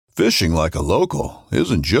Fishing like a local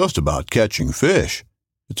isn't just about catching fish.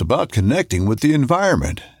 It's about connecting with the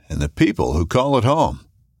environment and the people who call it home.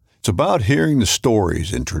 It's about hearing the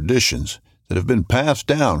stories and traditions that have been passed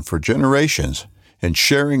down for generations and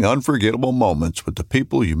sharing unforgettable moments with the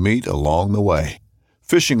people you meet along the way.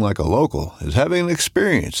 Fishing like a local is having an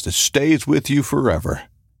experience that stays with you forever.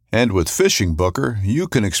 And with Fishing Booker, you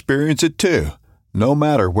can experience it too, no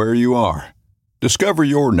matter where you are. Discover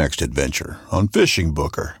your next adventure on Fishing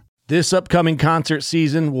Booker. This upcoming concert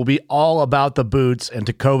season will be all about the boots, and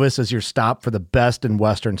Tecovas is your stop for the best in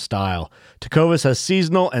Western style. Tecovas has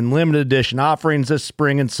seasonal and limited edition offerings this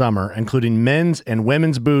spring and summer, including men's and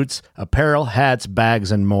women's boots, apparel, hats,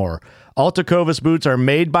 bags, and more. All Tecovas boots are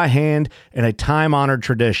made by hand in a time-honored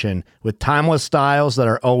tradition with timeless styles that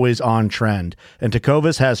are always on trend. And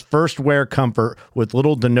Tecovas has first wear comfort with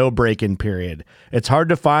little to no break-in period. It's hard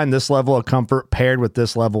to find this level of comfort paired with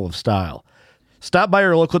this level of style. Stop by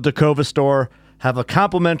your local Tecovas store, have a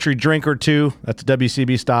complimentary drink or two, that's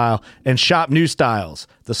WCB style, and shop new styles.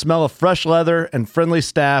 The smell of fresh leather and friendly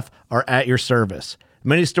staff are at your service.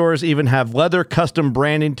 Many stores even have leather custom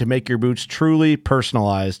branding to make your boots truly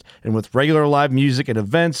personalized. And with regular live music and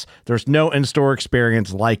events, there's no in-store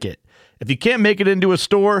experience like it. If you can't make it into a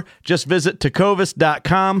store, just visit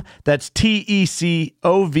tecovas.com. That's TECOVAS.com.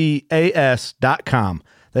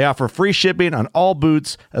 They offer free shipping on all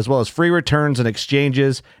boots, as well as free returns and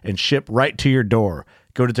exchanges, and ship right to your door.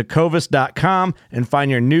 Go to tecovas.com and find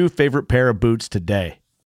your new favorite pair of boots today.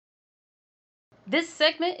 This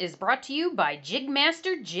segment is brought to you by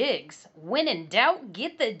Jigmaster Jigs. When in doubt,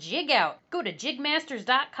 get the jig out. Go to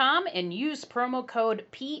jigmasters.com and use promo code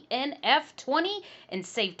PNF20 and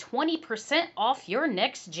save 20% off your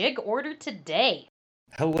next jig order today.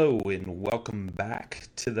 Hello and welcome back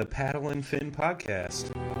to the Paddle and Fin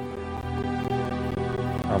podcast.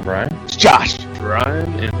 I'm Brian. It's Josh.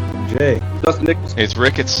 Ryan and Jay. Dustin Nichols. It's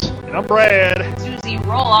Ricketts. And I'm Brad. Susie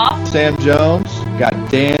Roloff. Sam Jones. Got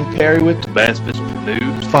Dan Perry with Bass Fishing for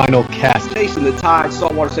Noobs. Final Cast. Chasing the Tide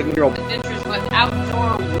Saltwater Segment Hero. Adventures with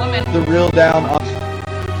Outdoor Women. The Reel Down.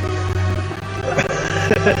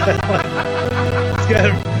 He's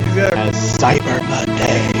got Cyber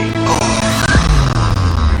Monday.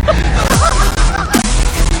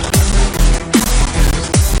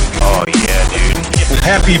 Oh yeah, dude.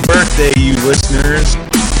 Happy birthday, you listeners.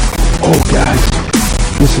 Oh, guys.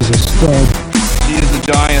 This is a stud. He is the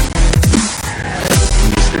giant.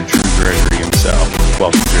 Mr. Drew Gregory himself.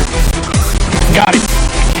 Welcome, Drew. Got it.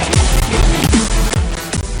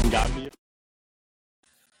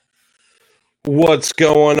 What's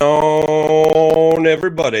going on,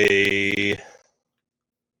 everybody?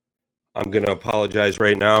 I'm going to apologize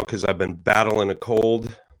right now because I've been battling a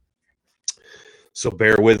cold. So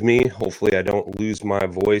bear with me. Hopefully I don't lose my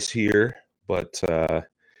voice here. But got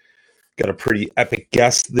a pretty epic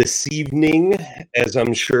guest this evening, as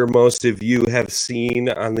I'm sure most of you have seen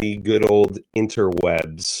on the good old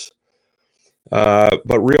interwebs.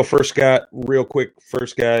 But real quick,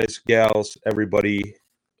 guys, gals, everybody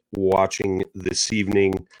watching this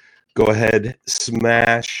evening, go ahead,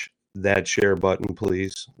 smash that share button,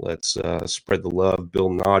 please. Let's spread the love,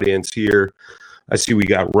 build an audience here. I see we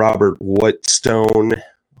got Robert Whatstone.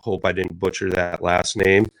 Hope I didn't butcher that last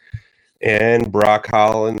name. And Brock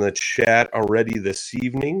Hall in the chat already this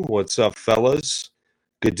evening. What's up, fellas?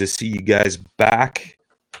 Good to see you guys back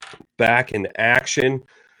in action.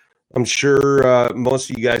 I'm sure most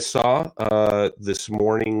of you guys saw this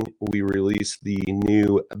morning we released the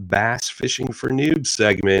new Bass Fishing for Noobs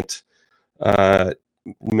segment.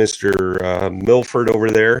 Mr. Milford over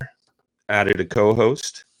there added a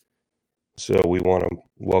co-host. So we want to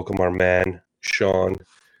welcome our man, Sean,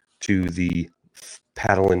 to the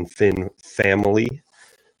Paddle and Fin family.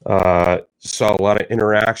 Saw a lot of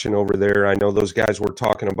interaction over there. I know those guys were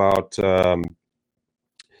talking about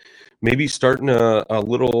maybe starting a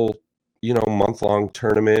little, month-long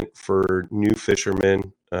tournament for new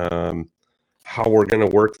fishermen. How we're going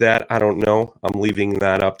to work that, I don't know. I'm leaving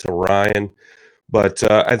that up to Ryan. But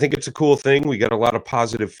I think it's a cool thing. We got a lot of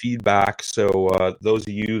positive feedback. So those of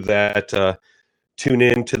you that tune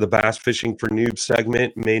in to the Bass Fishing for Noobs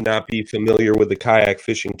segment may not be familiar with the kayak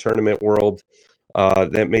fishing tournament world.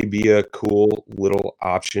 That may be a cool little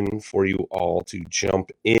option for you all to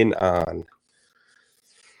jump in on.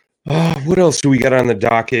 What else do we got on the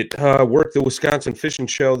docket? Worked the Wisconsin Fishing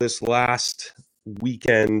Show this last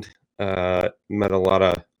weekend. Met a lot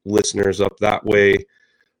of listeners up that way.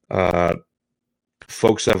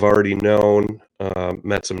 Folks I've already known,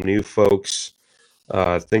 met some new folks,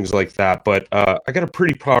 things like that. But I got a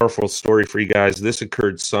pretty powerful story for you guys. This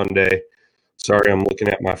occurred Sunday. Sorry, I'm looking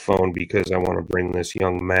at my phone because I want to bring this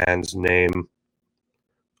young man's name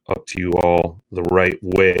up to you all the right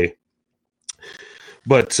way.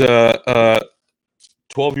 But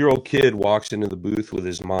 12-year-old kid walks into the booth with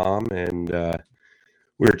his mom, and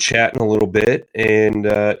we were chatting a little bit, and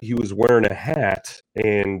he was wearing a hat,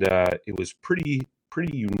 and it was pretty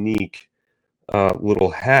unique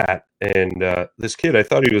little hat. And this kid, I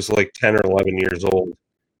thought he was like 10 or 11 years old.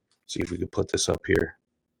 See if we could put this up here.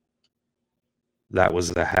 That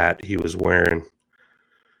was the hat he was wearing.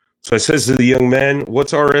 So I says to the young man,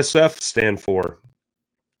 "What's RSF stand for?"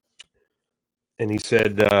 And he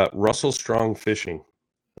said, Russell Strong Fishing.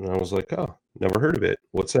 And I was like, "Oh, never heard of it.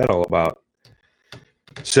 What's that all about?"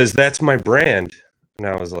 Says, "That's my brand." And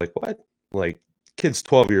I was like, "What?" Like, kid's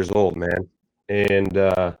 12 years old, man. And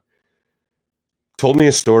told me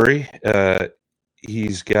a story.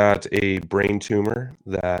 He's got a brain tumor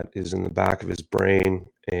that is in the back of his brain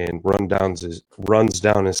and runs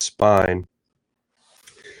down his spine.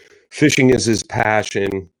 Fishing is his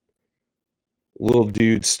passion. Little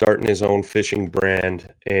dude starting his own fishing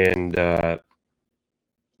brand. And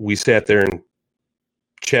we sat there and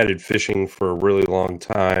chatted fishing for a really long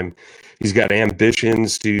time. He's got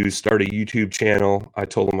ambitions to start a YouTube channel. I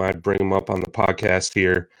told him I'd bring him up on the podcast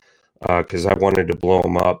here because I wanted to blow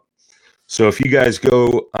him up. So if you guys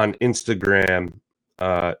go on Instagram,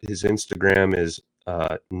 his Instagram is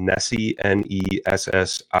Nessie,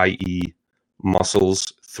 Nessie,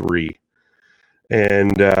 Muscles 3.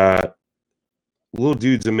 And little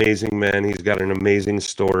dude's amazing, man. He's got an amazing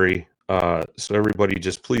story. So everybody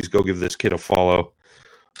just please go give this kid a follow.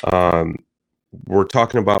 We're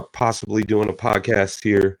talking about possibly doing a podcast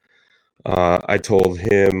here. I told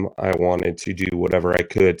him I wanted to do whatever I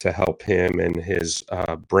could to help him and his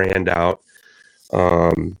brand out.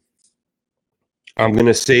 I'm going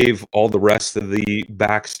to save all the rest of the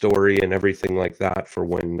backstory and everything like that for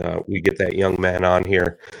when we get that young man on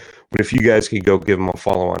here. But if you guys could go give him a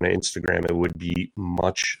follow on Instagram, it would be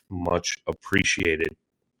much, much appreciated.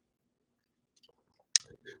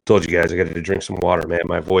 Told you guys I got to drink some water, man.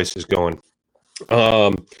 My voice is going.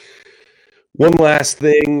 One last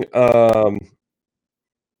thing I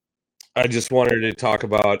just wanted to talk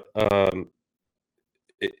about,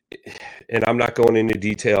 and I'm not going into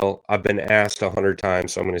detail. I've been asked 100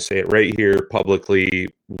 times, so I'm going to say it right here publicly,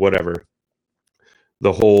 whatever.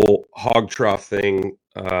 The whole hog trough thing,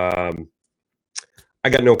 I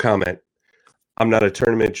got no comment. I'm not a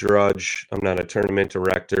tournament judge. I'm not a tournament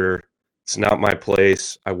director. It's not my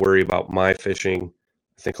place. I worry about my fishing.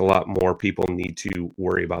 I think a lot more people need to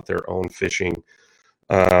worry about their own fishing.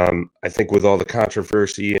 I think with all the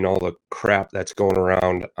controversy and all the crap that's going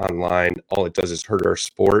around online, all it does is hurt our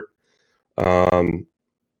sport.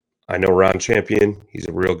 I know Ron Champion. He's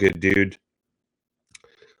a real good dude.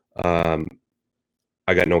 I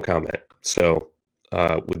got no comment. So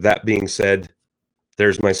with that being said,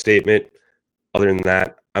 there's my statement. Other than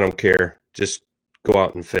that, I don't care. Just go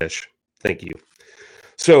out and fish. Thank you.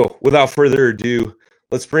 So without further ado,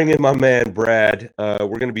 let's bring in my man, Brad. We're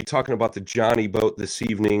going to be talking about the Jonny boat this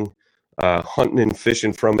evening, hunting and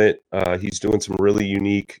fishing from it. He's doing some really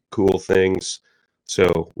unique, cool things.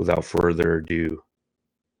 So without further ado,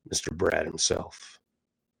 Mr. Brad himself.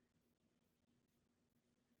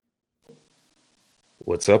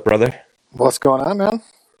 What's up, brother? What's going on, man?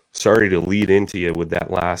 Sorry to lead into you with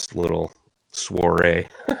that last little soiree.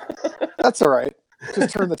 That's all right.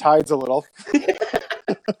 Just turn the tides a little.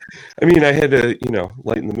 I mean, I had to,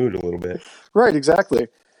 lighten the mood a little bit. Right, exactly.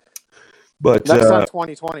 But that's not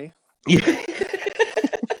 2020. Yeah.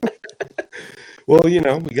 Well, we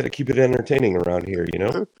got to keep it entertaining around here,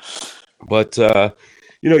 But,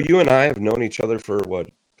 you and I have known each other for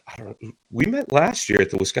what? I don't know. We met last year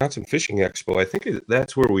at the Wisconsin Fishing Expo. I think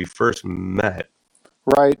that's where we first met.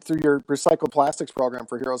 Right, through your recycled plastics program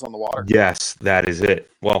for Heroes on the Water. Yes, that is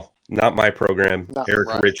it. Well, not my program. Eric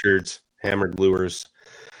right. Richards, Hammered Lures.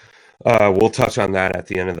 We'll touch on that at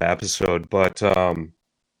the end of the episode. But,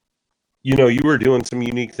 you were doing some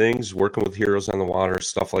unique things, working with Heroes on the Water,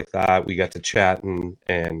 stuff like that. We got to chat and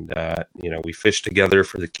we fished together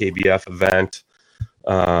for the KBF event.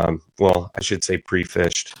 Well, I should say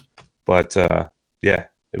pre-fished. But, yeah,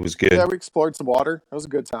 it was good. Yeah, we explored some water. It was a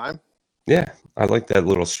good time. Yeah, I like that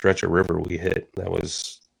little stretch of river we hit. That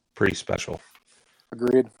was pretty special.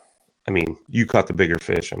 Agreed. I mean, you caught the bigger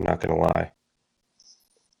fish, I'm not going to lie.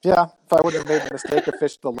 Yeah, if I would have made the mistake of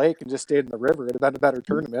fished the lake and just stayed in the river, it would have been a better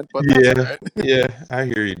tournament. But that's all right. Yeah, I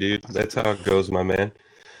hear you, dude. That's how it goes, my man.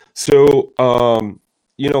 So,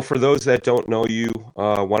 for those that don't know you,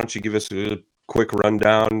 why don't you give us a quick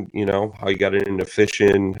rundown, how you got into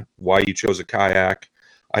fishing, why you chose a kayak,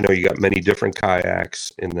 I know you got many different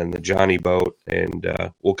kayaks, and then the Jonny boat, and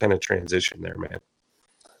we'll kind of transition there, man.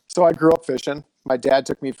 So I grew up fishing. My dad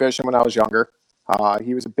took me fishing when I was younger.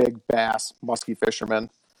 He was a big bass, musky fisherman.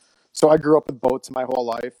 So I grew up with boats my whole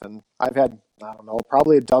life, and I've had, I don't know,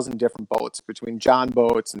 probably a dozen different boats between John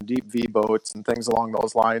boats and deep V boats and things along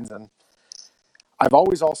those lines. And I've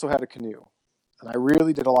always also had a canoe, and I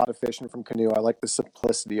really did a lot of fishing from canoe. I like the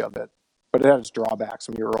simplicity of it, but it had its drawbacks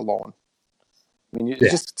when you were alone. I mean,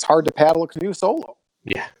 it's hard to paddle a canoe solo.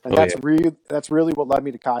 Yeah. And that's really what led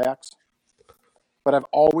me to kayaks. But I've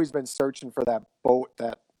always been searching for that boat,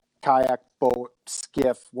 that kayak boat,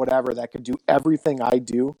 skiff, whatever, that could do everything I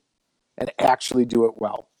do and actually do it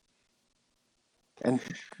well. And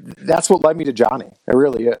that's what led me to Jonny. It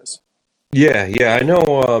really is. Yeah, I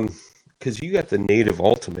know, because you got the native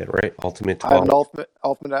Ultimate, right? Ultimate 12. I have an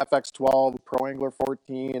Ultimate FX12, Pro Angler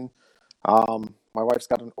 14. My wife's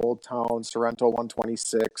got an Old Town Sorrento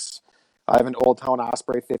 126. I have an Old Town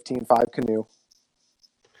Osprey 15.5 canoe.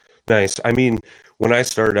 Nice. I mean, when I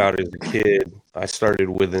started out as a kid, I started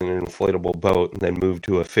with an inflatable boat and then moved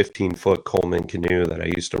to a 15-foot Coleman canoe that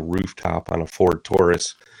I used to rooftop on a Ford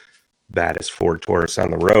Taurus. Baddest Ford Taurus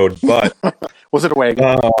on the road, but was it a wagon?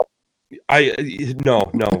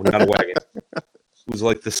 No, not a wagon. It was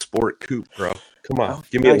like the sport coupe, bro. Come on,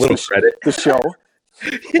 give me a little credit. The show,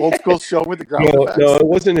 old school show with the ground effects. No, it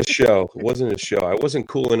wasn't a show. I wasn't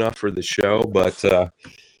cool enough for the show, but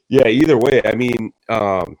yeah. Either way, I mean,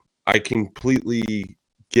 I completely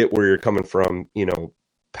get where you're coming from. You know,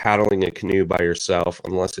 paddling a canoe by yourself,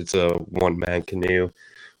 unless it's a one-man canoe,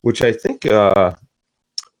 which I think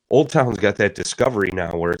Old Town's got that Discovery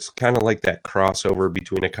now, where it's kind of like that crossover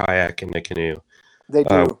between a kayak and a canoe. They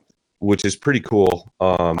do, which is pretty cool.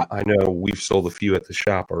 I know we've sold a few at the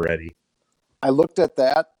shop already. I looked at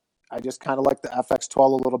that. I just kind of like the FX12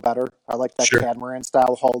 a little better. I like that catamaran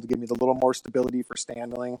style hull to give me the little more stability for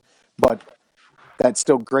standing, but that's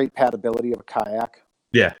still great paddability of a kayak.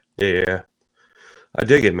 Yeah. I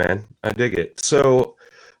dig it, man. I dig it. So,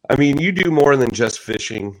 I mean, you do more than just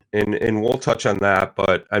fishing, and we'll touch on that.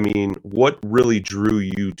 But I mean, what really drew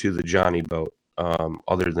you to the Jonny boat,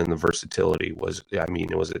 other than the versatility? Was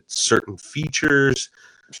it certain features?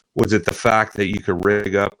 Was it the fact that you could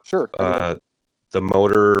rig up the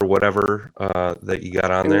motor or whatever that you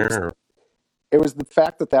got on there? It was the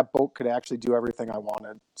fact that boat could actually do everything I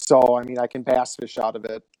wanted. So I mean, I can bass fish out of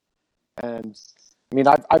it, and I mean,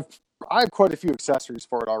 I have quite a few accessories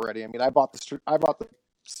for it already. I mean, I bought the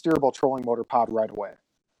steerable trolling motor pod right away,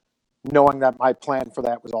 knowing that my plan for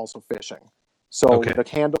that was also fishing. So with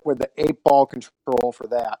the 8-ball control for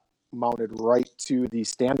that mounted right to the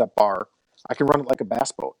stand-up bar, I can run it like a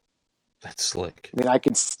bass boat. That's slick. I mean, I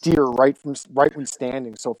can steer right when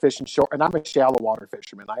standing. So fishing short, and I'm a shallow water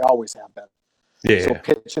fisherman. I always have been. Yeah. So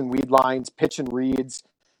pitching weed lines, pitching reeds,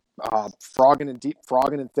 frogging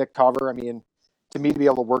in thick cover. I mean, to me, to be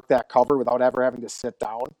able to work that cover without ever having to sit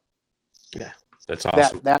down. Yeah. That's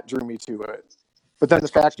awesome. That drew me to it. But then the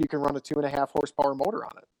fact you can run a 2.5 horsepower motor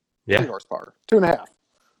on it. Yeah. 3 horsepower. 2.5.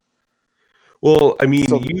 Well, I mean,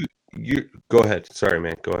 you go ahead. Sorry,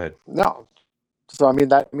 man. Go ahead. No. So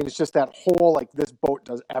it's just that whole, like, this boat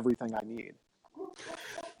does everything I need.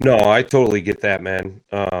 No, I totally get that, man.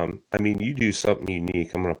 I mean, you do something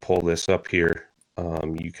unique. I'm gonna pull this up here.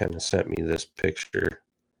 You kind of sent me this picture.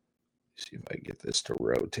 See if I get this to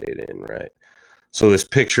rotate in right. So this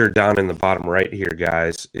picture down in the bottom right here,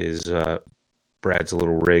 guys, is Brad's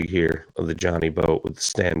little rig here of the Jonny boat with the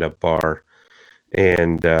stand-up bar.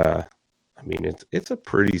 And, I mean, it's a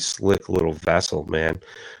pretty slick little vessel, man.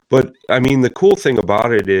 But, I mean, the cool thing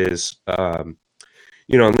about it is,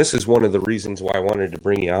 you know, and this is one of the reasons why I wanted to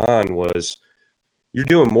bring you on, was you're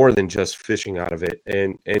doing more than just fishing out of it.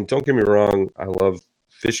 And don't get me wrong, I love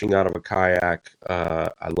fishing out of a kayak.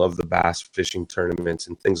 I love the bass fishing tournaments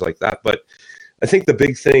and things like that. But I think the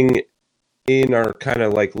big thing in our kind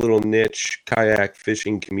of like little niche kayak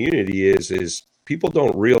fishing community is people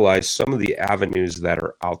don't realize some of the avenues that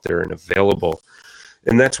are out there and available.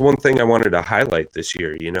 And that's one thing I wanted to highlight this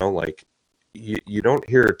year. You know, like you don't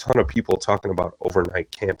hear a ton of people talking about overnight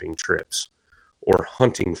camping trips or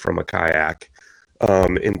hunting from a kayak,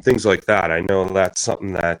 and things like that. I know that's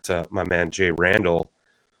something that my man Jay Randall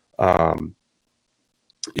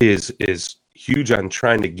is huge on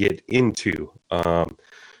trying to get into.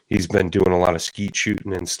 He's been doing a lot of skeet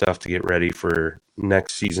shooting and stuff to get ready for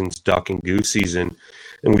next season's duck and goose season.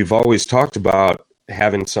 And we've always talked about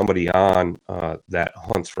having somebody on that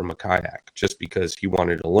hunts from a kayak just because he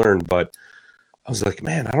wanted to learn. But I was like,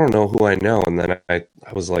 man, I don't know who I know. And then I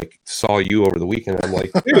was like, saw you over the weekend. I'm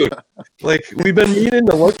like, dude, like we've been needing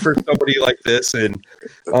to look for somebody like this. And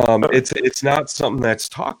it's not something that's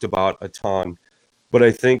talked about a ton. But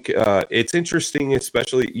I think it's interesting,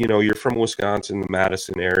 especially, you're from Wisconsin, the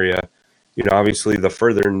Madison area. Obviously, the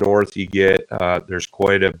further north you get, there's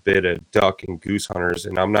quite a bit of duck and goose hunters.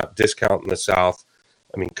 And I'm not discounting the South.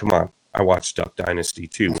 I mean, come on. I watched Duck Dynasty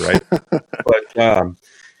too, right? But,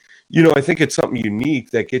 I think it's something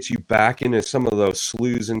unique that gets you back into some of those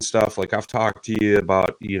sloughs and stuff. Like I've talked to you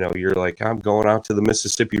about, you're like, I'm going out to the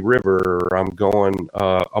Mississippi River, or I'm going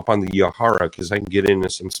up on the Yahara because I can get into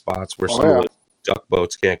some spots where some of the duck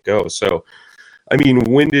boats can't go. So, I mean,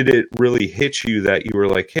 when did it really hit you that you were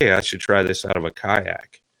like, hey, I should try this out of a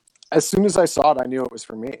kayak? As soon as I saw it, I knew it was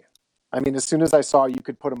for me. I mean, as soon as I saw you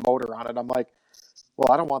could put a motor on it, I'm like,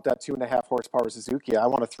 well, I don't want that 2.5 horsepower Suzuki. I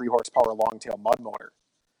want a 3 horsepower longtail mud motor.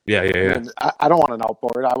 Yeah. I mean, I don't want an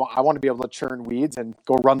outboard. I want to be able to churn weeds and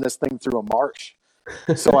go run this thing through a marsh.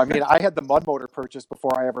 So, I mean, I had the mud motor purchased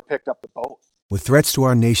before I ever picked up the boat. With threats to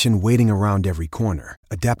our nation waiting around every corner,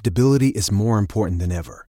 adaptability is more important than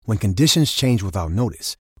ever. When conditions change without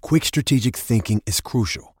notice, quick strategic thinking is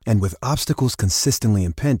crucial. And with obstacles consistently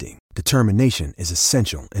impending, determination is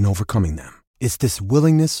essential in overcoming them. It's this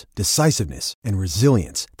willingness, decisiveness, and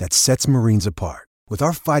resilience that sets Marines apart. With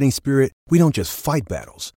our fighting spirit, we don't just fight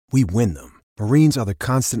battles, we win them. Marines are the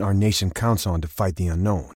constant our nation counts on to fight the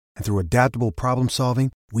unknown. And through adaptable problem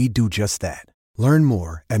solving, we do just that. Learn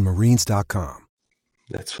more at marines.com.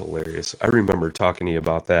 That's hilarious. I remember talking to you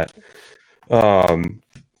about that.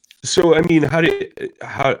 So, I mean,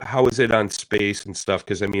 how is it on space and stuff?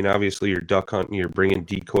 Because, I mean, obviously you're duck hunting, you're bringing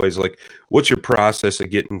decoys. Like, what's your process of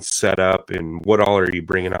getting set up, and what all are you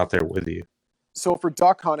bringing out there with you? So for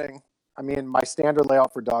duck hunting, I mean, my standard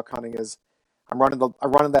layout for duck hunting is I'm running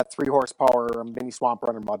that 3 horsepower mini swamp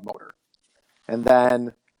runner mud motor. And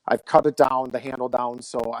then I've cut it down, the handle down,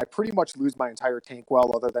 so I pretty much lose my entire tank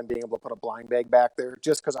well other than being able to put a blind bag back there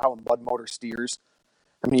just because of how a mud motor steers.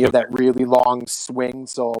 I mean, you have that really long swing,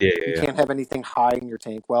 so you can't have anything high in your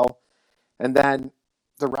tank well. And then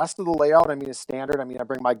the rest of the layout, I mean, is standard. I mean, I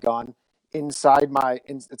bring my gun. Inside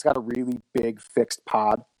it's got a really big fixed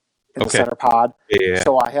pod in the center pod.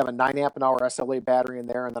 So I have a 9 amp an hour SLA battery in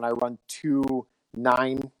there, and then I run 2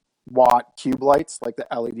 9-watt cube lights, like the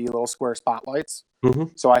LED little square spotlights.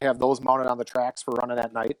 Mm-hmm. So I have those mounted on the tracks for running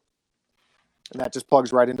at night. And that just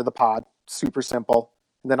plugs right into the pod. Super simple.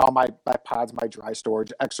 And then all my pods, my dry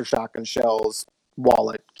storage, extra shotgun shells,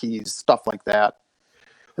 wallet, keys, stuff like that.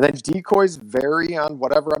 And then decoys vary on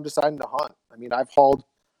whatever I'm deciding to hunt. I mean, I've hauled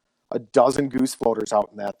a dozen goose floaters out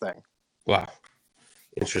in that thing. Wow.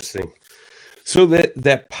 Interesting. So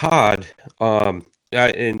that pod, I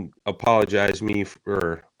apologize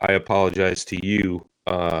to you.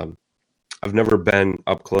 I've never been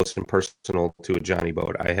up close and personal to a Jonny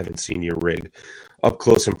boat. I haven't seen your rig up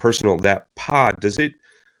close and personal. That pod, does it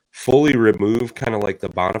fully remove, kind of like the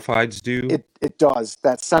Bonafides do? It does.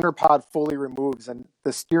 That center pod fully removes, and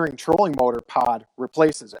the steering trolling motor pod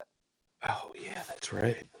replaces it. Oh yeah, that's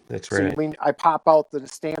right. So I mean, I pop out the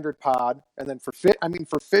standard pod, and then for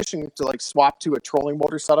fishing to like swap to a trolling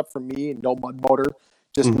motor setup for me, no mud motor,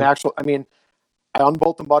 just an actual. I mean, I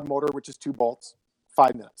unbolt the mud motor, which is 2 bolts,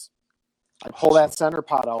 5 minutes. I pull that center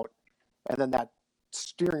pod out, and then that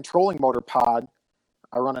steering trolling motor pod,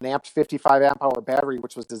 I run an amped 55 amp hour battery,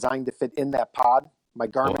 which was designed to fit in that pod. My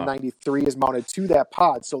Garmin 93 is mounted to that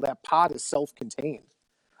pod, so that pod is self-contained.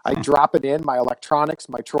 I drop it in, my electronics,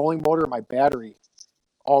 my trolling motor, my battery,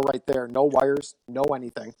 all right there. No wires, no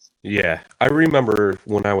anything. Yeah, I remember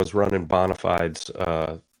when I was running Bonafides,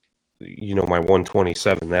 my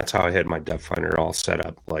 127, that's how I had my depth finder all set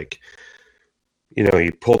up. Like,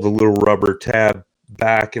 you pull the little rubber tab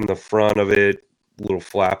back in the front of it, little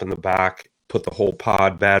flap in the back, put the whole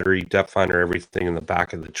pod, battery, depth finder, everything in the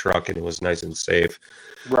back of the truck, and it was nice and safe.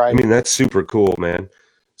 Right. I mean, that's super cool, man.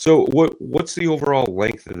 So what's the overall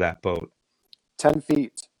length of that boat? 10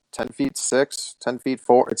 feet. 10 feet 6, 10 feet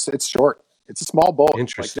 4. It's short. It's a small boat.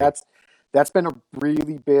 Interesting. Like that's been a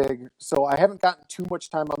really big. So I haven't gotten too much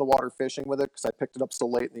time on the water fishing with it because I picked it up so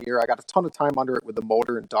late in the year. I got a ton of time under it with the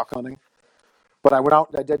motor and duck hunting. But I went out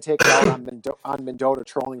and I did take it out on Mendota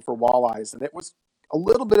trolling for walleyes, and it was a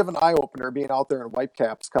little bit of an eye opener being out there in white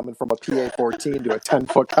caps, coming from a PA-14 to a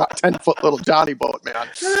 10-foot little Jonny boat, man.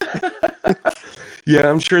 Yeah,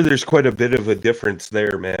 I'm sure there's quite a bit of a difference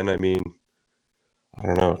there, man. I mean, I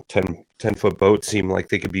don't know, 10-foot boats seem like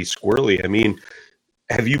they could be squirrely. I mean,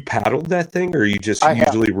 have you paddled that thing, or you just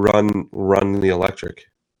usually run the electric?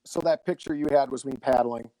 So that picture you had was me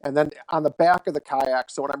paddling. And then on the back of the kayak,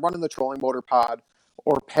 so when I'm running the trolling motor pod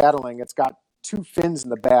or paddling, it's got two fins in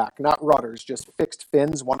the back, not rudders, just fixed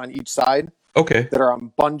fins, one on each side. Okay. That are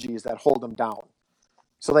on bungees that hold them down.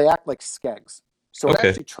 So they act like skegs. So it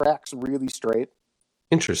actually tracks really straight.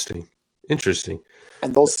 Interesting.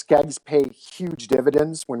 And those skegs pay huge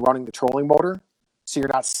dividends when running the trolling motor. So you're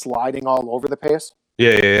not sliding all over the place.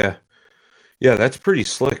 Yeah, that's pretty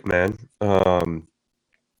slick, man.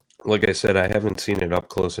 Like I said, I haven't seen it up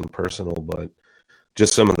close and personal, but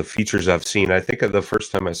just some of the features I've seen. I think of the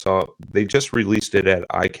first time I saw it, they just released it at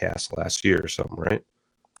ICAST last year or something, right?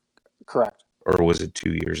 Correct. Or was it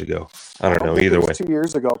 2 years ago? I don't know. Either way. 2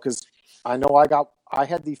 years ago, because I know I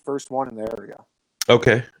had the first one in the area.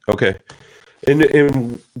 Okay.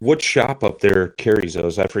 And what shop up there carries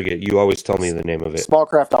those? I forget. You always tell me the name of it. Small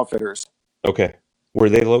Craft Outfitters. Okay. Where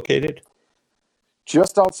they located?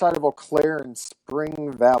 Just outside of Eau Claire in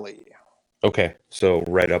Spring Valley. Okay. So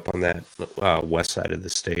right up on that west side of the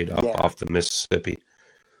state, off the Mississippi.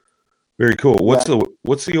 Very cool. What's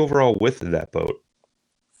the overall width of that boat?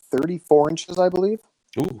 34 inches, I believe.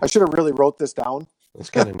 Ooh. I should have really wrote this down. That's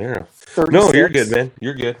kind of narrow. 36. No, you're good, man.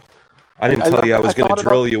 You're good. I didn't tell you I was going to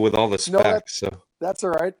drill you with all the specs. No, that's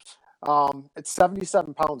all right. It's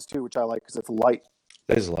 77 pounds, too, which I like because it's light.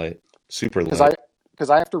 That is light. Super light. Because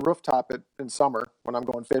I have to rooftop it in summer when I'm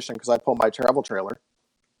going fishing because I pull my travel trailer.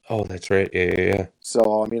 Oh, that's right. Yeah.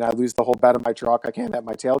 So, I mean, I lose the whole bed of my truck. I can't have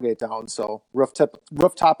my tailgate down. So,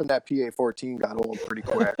 rooftopping that PA-14 got old pretty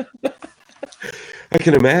quick. I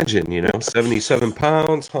can imagine, 77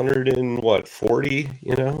 pounds, 140,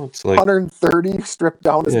 it's like 130, stripped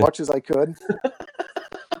down as much as I could.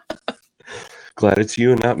 Glad it's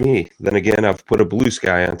you and not me. Then again, I've put a blue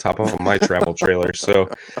sky on top of my travel trailer, so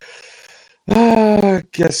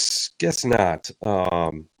guess not.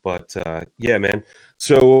 But yeah, man.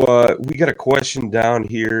 So we got a question down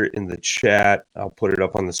here in the chat. I'll put it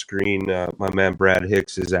up on the screen. My man Brad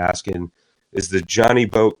Hicks is asking, is the Jonny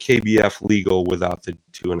boat KBF legal without the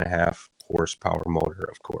 2.5 horsepower motor?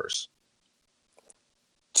 Of course.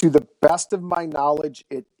 To the best of my knowledge,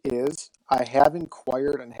 it is. I have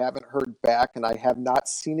inquired and haven't heard back, and I have not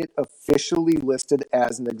seen it officially listed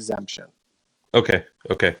as an exemption. Okay.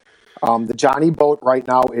 The Jonny boat right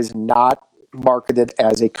now is not marketed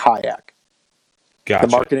as a kayak. Gotcha.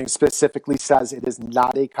 The marketing specifically says it is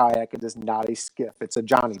not a kayak, it is not a skiff, it's a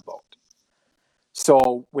Jonny boat.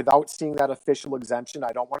 So without seeing that official exemption,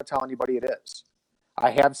 I don't want to tell anybody it is.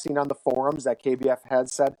 I have seen on the forums that KBF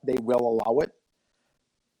has said they will allow it.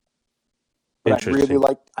 But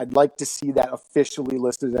I'd like to see that officially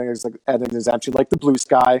listed as an exemption, like the Blue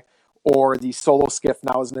Sky or the Solo Skiff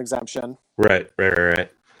now is an exemption. Right.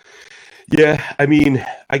 Yeah, I mean,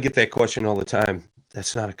 I get that question all the time.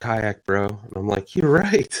 That's not a kayak, bro. And I'm like, you're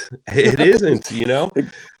right. It isn't,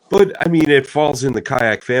 But, I mean, it falls in the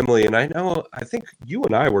kayak family. And I think you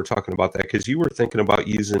and I were talking about that because you were thinking about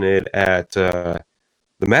using it at the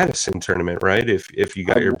Madison tournament, right? If you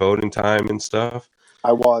got your boat in time and stuff.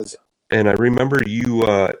 I was. And I remember you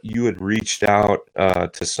had reached out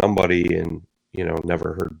to somebody and,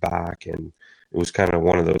 never heard back. And it was kind of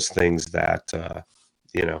one of those things that,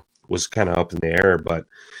 was kind of up in the air. But,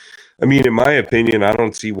 I mean, in my opinion, I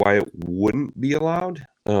don't see why it wouldn't be allowed.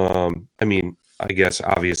 I mean, I guess,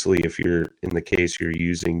 obviously, if you're in the case you're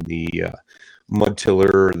using the mud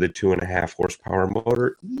tiller or the 2.5 horsepower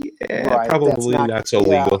motor, right, probably not so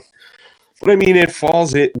legal. But I mean, it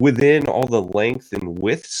falls within all the length and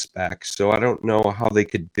width specs, so I don't know how they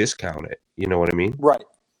could discount it. You know what I mean? Right.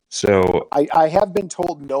 So I have been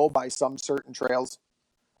told no by some certain trails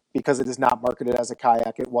because it is not marketed as a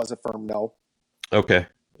kayak. It was a firm no. Okay.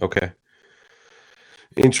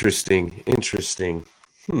 Interesting.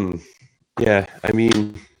 Yeah, I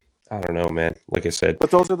mean, I don't know, man. Like I said.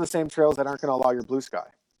 But those are the same trails that aren't going to allow your Blue Sky.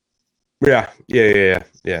 Yeah.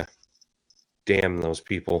 Damn those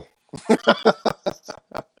people.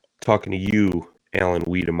 Talking to you, Alan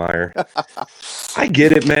Wiedemeyer. I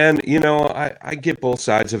get it, man. I get both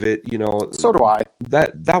sides of it. So do I.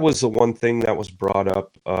 That was the one thing that was brought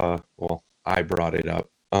up. Well, I brought it up.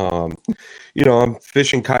 I'm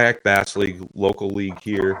fishing kayak bass league, local league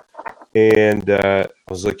here. And I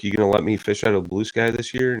was like, you going to let me fish out of Blue Sky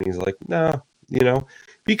this year? And he's like, no,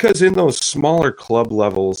 because in those smaller club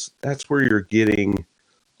levels, that's where you're getting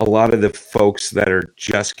a lot of the folks that are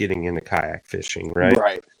just getting into kayak fishing, right?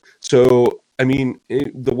 Right. So, I mean,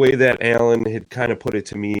 the way that Alan had kind of put it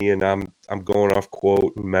to me, and I'm going off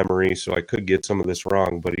quote memory, so I could get some of this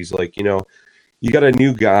wrong, but he's like, you got a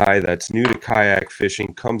new guy that's new to kayak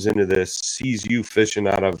fishing, comes into this, sees you fishing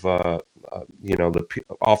out of,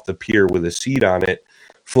 off the pier with a seat on it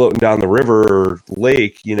floating down the river or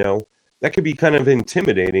lake, that could be kind of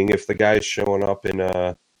intimidating if the guy's showing up in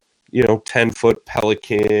a, 10-foot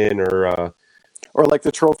Pelican or like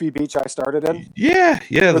the trophy beach I started in. Yeah.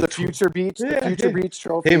 Or the future beach, beach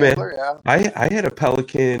trophy. Hey, man, handler, yeah. I had a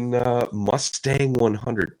Pelican Mustang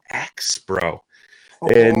 100X, bro.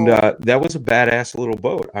 And that was a badass little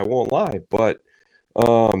boat. I won't lie. But,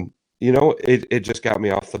 it just got me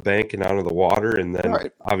off the bank and out of the water. And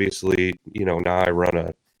then obviously, now I run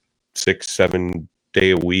a 6-7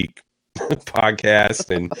 day a week podcast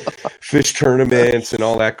and fish tournaments and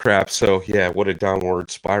all that crap. So yeah, what a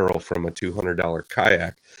downward spiral from a $200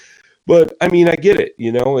 kayak. But I mean, I get it.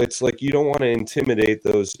 It's like you don't want to intimidate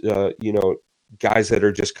those, guys that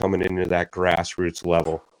are just coming into that grassroots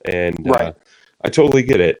level. And I totally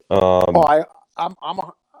get it. I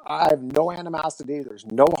have no animosity. There's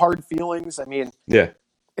no hard feelings. I mean,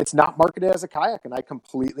 it's not marketed as a kayak, and I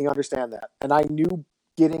completely understand that. And I knew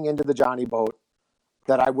getting into the Jonny boat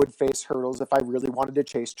that I would face hurdles if I really wanted to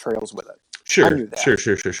chase trails with it. Sure, I knew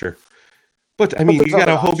that. Sure. But I mean, you got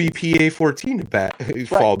a Hobie PA14 to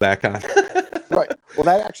fall back on. Right. Well,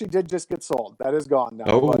 that actually did just get sold. That is gone now.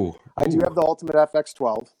 Oh, I do have the Ultimate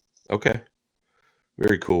FX12. Okay.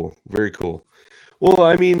 Very cool. Very cool. Well,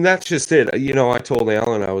 I mean, that's just it. I told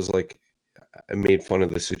Alan, I was like, I made fun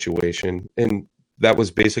of the situation. And that was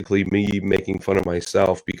basically me making fun of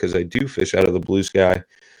myself because I do fish out of the blue sky.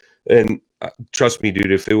 And trust me,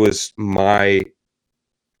 dude, if it was my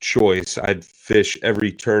choice, I'd fish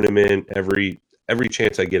every tournament, every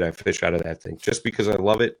chance I get, I fish out of that thing just because I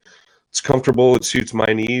love it. It's comfortable. It suits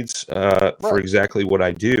my needs for exactly what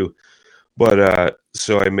I do. But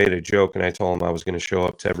so I made a joke and I told him I was going to show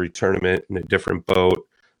up to every tournament in a different boat.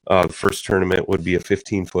 The first tournament would be a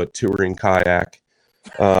 15-foot touring kayak.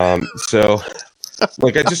 So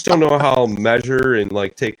like, I just don't know how I'll measure and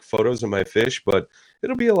like take photos of my fish, but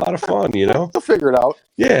it'll be a lot of fun, We'll figure it out.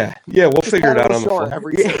 Yeah, we'll just figure it out on the fly.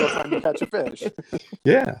 Every single time you catch a fish.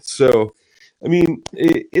 Yeah, so I mean,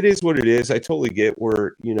 it is what it is. I totally get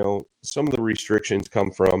where some of the restrictions come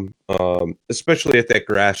from, especially at that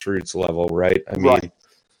grassroots level, right? I mean,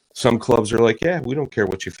 some clubs are like, yeah, we don't care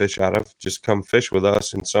what you fish out of, just come fish with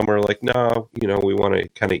us, and some are like, no, we want to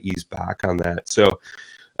kind of ease back on that. So,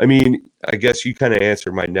 I mean, I guess you kind of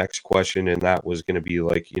answered my next question, and that was going to be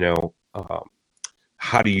like,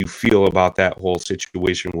 how do you feel about that whole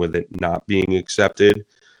situation with it not being accepted?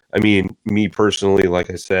 I mean, me personally, like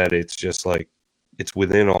I said, it's just like, it's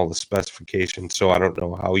within all the specifications. So I don't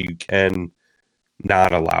know how you can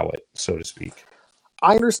not allow it, so to speak.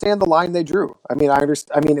 I understand the line they drew. I mean,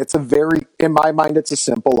 it's in my mind, it's a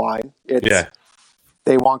simple line.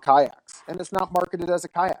 They want kayaks, and it's not marketed as a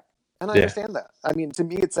kayak. And I understand that. I mean, to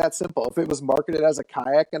me, it's that simple. If it was marketed as a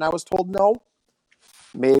kayak and I was told no,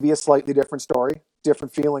 maybe a slightly different story,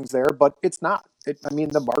 different feelings there, but it's not.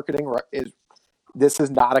 The marketing is, this is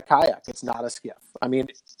not a kayak. It's not a skiff. I mean,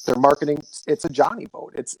 they're marketing, it's a Jonny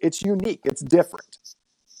boat. It's unique. It's different.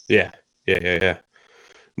 Yeah.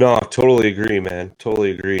 No, I totally agree, man. Totally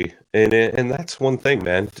agree. And that's one thing,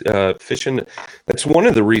 man. Fishing, that's one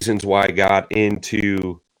of the reasons why I got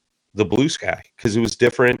into the blue sky, because it was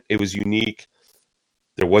different. It was unique.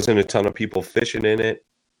 There wasn't a ton of people fishing in it.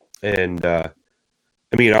 And, I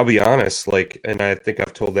mean, I'll be honest, and I think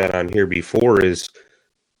I've told that on here before, is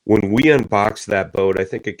when we unboxed that boat, I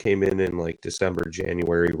think it came in like December,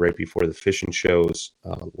 January, right before the fishing shows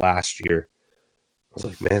last year. I was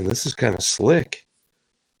like, man, this is kind of slick.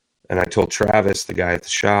 And I told Travis, the guy at the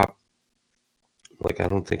shop, like, I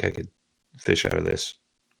don't think I could fish out of this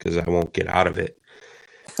because I won't get out of it.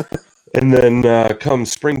 And then come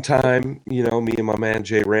springtime, me and my man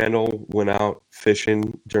Jay Randall went out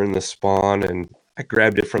fishing during the spawn, and I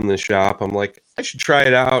grabbed it from the shop. I'm like, I should try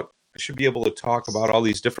it out. I should be able to talk about all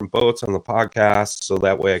these different boats on the podcast, so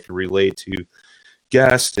that way I can relate to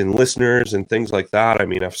guests and listeners and things like that. I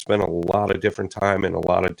mean, I've spent a lot of different time in a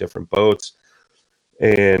lot of different boats.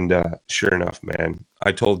 And sure enough, man,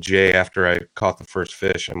 I told Jay after I caught the first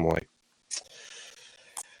fish, I'm like,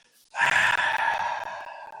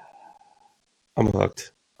 I'm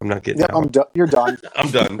hooked. I'm not getting out. I'm done. You're done. I'm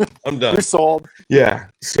done. You're sold. Yeah.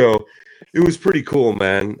 So it was pretty cool,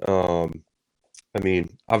 man. I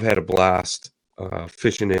mean, I've had a blast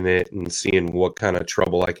fishing in it and seeing what kind of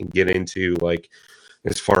trouble I can get into, like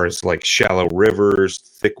as far as like shallow rivers,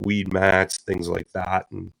 thick weed mats, things like that.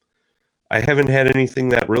 And I haven't had anything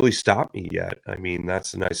that really stopped me yet. I mean,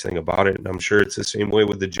 that's the nice thing about it. And I'm sure it's the same way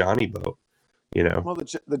with the Jonny boat, Well,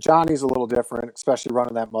 the Jonny's a little different, especially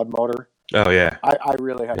running that mud motor. Oh, yeah. I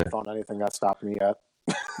really haven't found anything that stopped me yet.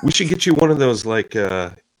 We should get you one of those like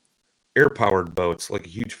air-powered boats, like a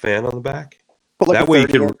huge fan on the back. Put like That a way you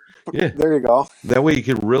 30 could, in. yeah. There you go. That way you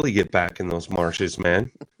could really get back in those marshes,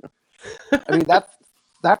 man. I mean,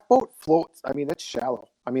 that boat floats. I mean, it's shallow.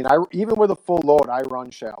 I mean, even with a full load, I run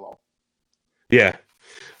shallow. Yeah.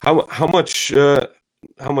 How much do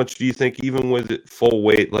you think, even with it full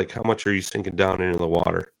weight, like how much are you sinking down into the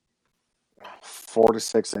water? 4 to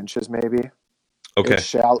 6 inches, maybe. Okay. It's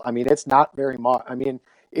shallow. I mean, it's not very much. I mean,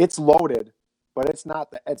 it's loaded, but it's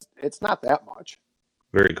not that much.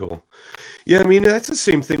 Very cool. Yeah, I mean, that's the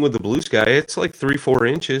same thing with the blue sky. It's like 3-4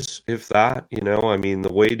 inches, if that, I mean,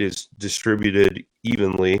 the weight is distributed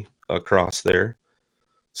evenly across there.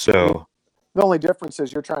 So the only difference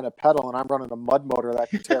is you're trying to pedal and I'm running a mud motor that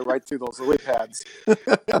can tear right through those lily pads.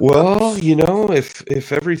 well,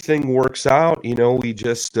 if everything works out, we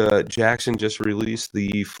just Jackson just released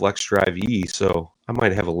the Flex Drive E, so I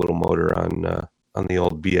might have a little motor on the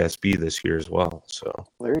old BSB this year as well. So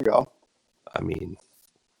there you go. I mean,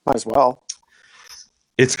 might as well.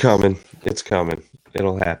 It's coming.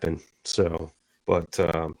 It'll happen. So, but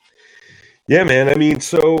yeah, man. I mean,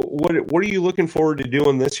 so what are you looking forward to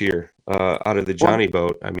doing this year out of the Jonny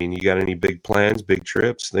boat? I mean, you got any big plans, big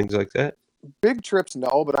trips, things like that? Big trips,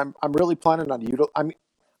 no, but I'm really planning on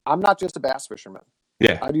I'm not just a bass fisherman.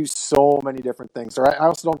 Yeah. I do so many different things. I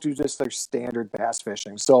also don't do just their standard bass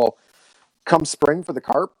fishing. So come spring for the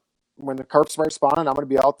carp, when the carp start spawning, I'm going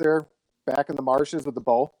to be out there back in the marshes with the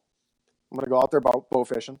bow. I'm going to go out there bow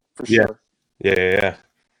fishing for sure. Yeah.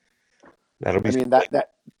 That'll be. I mean,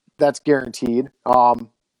 that's guaranteed. I'll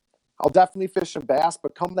definitely fish some bass,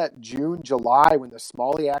 but come that June, July, when the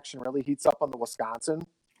smallie action really heats up on the Wisconsin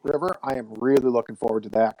River, I am really looking forward to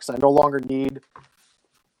that because I no longer need.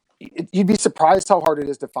 You'd be surprised how hard it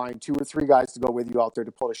is to find 2 or 3 guys to go with you out there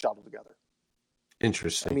to put a shuttle together.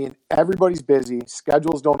 Interesting. I mean, everybody's busy.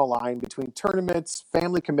 Schedules don't align between tournaments,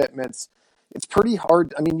 family commitments. It's pretty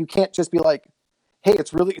hard. I mean, you can't just be like, "Hey,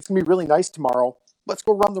 it's gonna be really nice tomorrow. Let's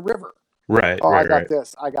go run the river." Right. Oh, right, I got right.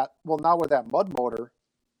 this. Well, now with that mud motor,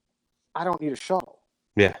 I don't need a shuttle.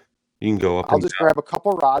 Yeah, you can go up. I'll just grab a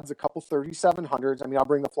couple rods, a couple 3700s. I mean, I'll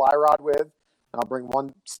bring the fly rod with. I'll bring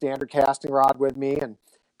one standard casting rod with me and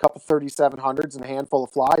a couple 3700s and a handful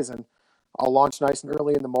of flies, and I'll launch nice and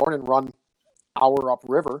early in the morning, run hour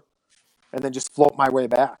upriver, and then just float my way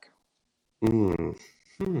back.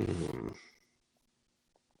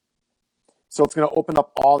 So it's going to open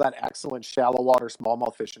up all that excellent shallow water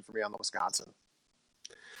smallmouth fishing for me on the Wisconsin.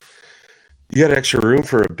 You got extra room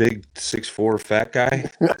for a big 6'4" fat guy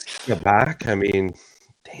in the back? I mean,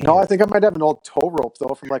 damn. No, I think I might have an old tow rope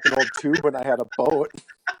though from like an old tube when I had a boat.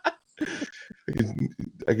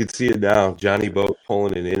 I could see it now. Jonny boat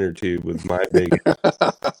pulling an inner tube with my big.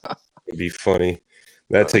 It'd be funny.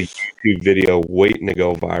 That's a YouTube video waiting to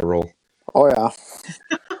go viral. Oh yeah.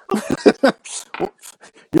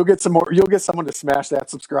 You'll get someone to smash that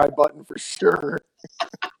subscribe button for sure.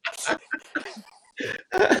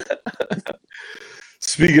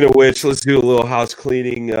 Speaking of which, let's do a little house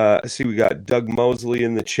cleaning. I see we got Doug Mosley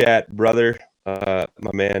in the chat, brother.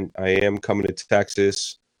 My man, I am coming to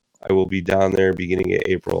Texas. I will be down there beginning of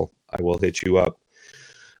April. I will hit you up.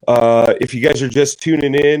 If you guys are just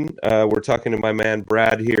tuning in, we're talking to my man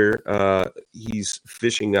Brad here. He's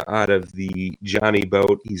fishing out of the Jonny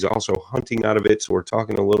boat. He's also hunting out of it, so we're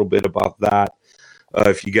talking a little bit about that.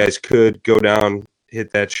 If you guys could go down,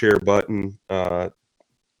 hit that share button.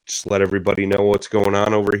 Just let everybody know what's going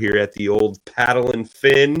on over here at the old Paddle and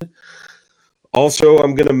Fin. Also,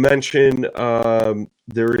 I'm going to mention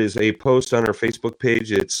there is a post on our Facebook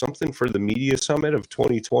page. It's something for the Media Summit of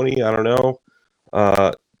 2020. I don't know.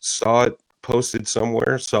 Saw it posted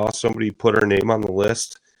somewhere. Saw somebody put our name on the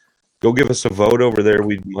list. Go give us a vote over there.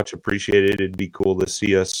 We'd much appreciate it. It'd be cool to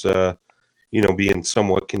see us, be in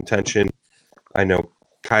somewhat contention. I know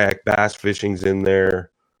kayak bass fishing's in there,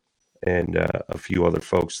 and a few other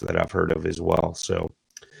folks that I've heard of as well. So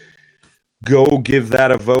go give that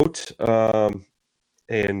a vote. Yeah,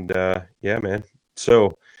 man.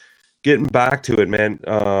 So getting back to it, man.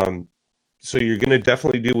 So you're going to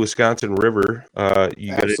definitely do Wisconsin River.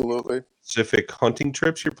 You got Absolutely. Specific hunting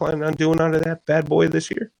trips you're planning on doing out of that bad boy this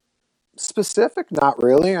year? Specific? Not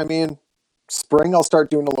really. I mean, spring I'll start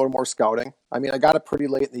doing a little more scouting. I mean, I got it pretty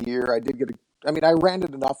late in the year. I ran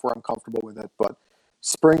it enough where I'm comfortable with it, but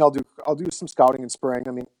spring I'll do some scouting in spring.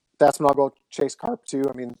 I mean, that's when I'll go chase carp too.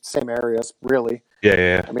 I mean, same areas, really.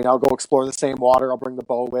 Yeah. I mean, I'll go explore the same water. I'll bring the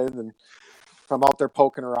bow with, and if I'm out there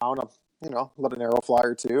poking around, I'll let an arrow fly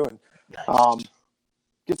or two, and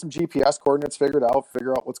get some GPS coordinates figure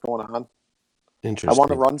out what's going on. Interesting. I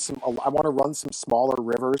want to run some smaller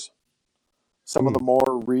rivers. Some of the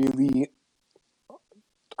more really,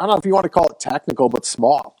 I don't know if you want to call it technical, but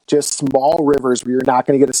small, just small rivers where you're not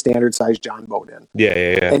going to get a standard sized John boat in.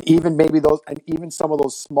 Yeah. And even some of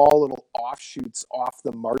those small little offshoots off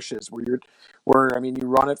the marshes where you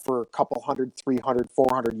run it for a couple 100, 300,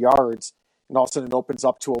 400 yards, and all of a sudden it opens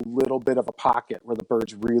up to a little bit of a pocket where the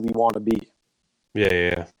birds really want to be.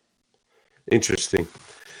 Yeah. Interesting.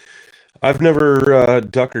 I've never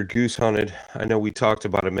duck or goose hunted. I know we talked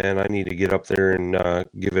about it, man. I need to get up there and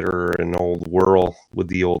give it an old whirl with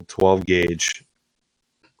the old 12 gauge.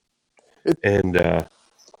 I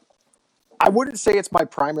wouldn't say it's my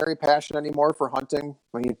primary passion anymore for hunting.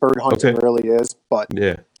 I mean, bird hunting really is, but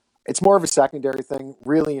yeah, it's more of a secondary thing.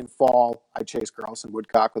 Really, in fall, I chase grouse and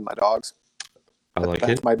woodcock with my dogs.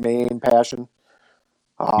 That's my main passion.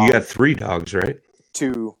 You got 3 dogs, right?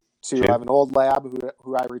 Two. I have an old lab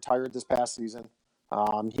who I retired this past season.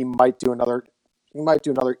 He might do another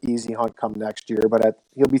easy hunt come next year, but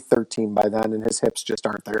he'll be 13 by then, and his hips just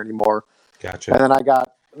aren't there anymore. Gotcha. And then I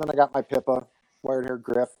got my Pippa, wired-hair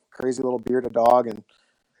Griff, crazy little bearded dog, and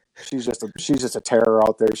she's just a terror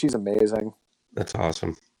out there. She's amazing. That's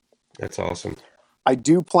awesome. I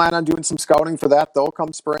do plan on doing some scouting for that though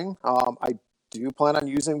come spring. I do plan on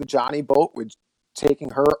using the Jonny boat, with taking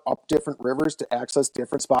her up different rivers to access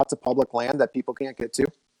different spots of public land that people can't get to.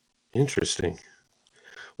 Interesting.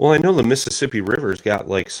 Well, I know the Mississippi River's got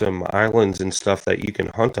like some islands and stuff that you can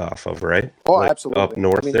hunt off of, right? Oh, like absolutely. Up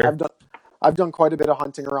north there. I've done quite a bit of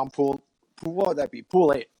hunting around Pool. What would that be?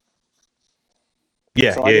 Pool 8.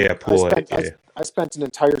 Yeah, so Pool 8. I spent an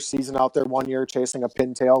entire season out there one year chasing a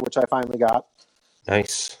pintail, which I finally got.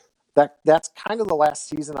 Nice. That's kind of the last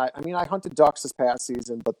season. I hunted ducks this past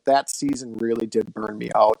season, but that season really did burn me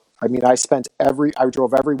out. I mean, I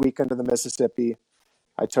drove every weekend to the Mississippi.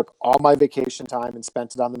 I took all my vacation time and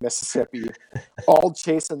spent it on the Mississippi, all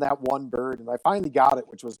chasing that one bird. And I finally got it,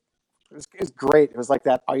 which was great. It was like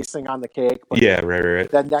that icing on the cake. But yeah, right.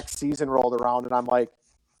 That next season rolled around, and I'm like,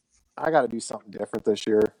 I got to do something different this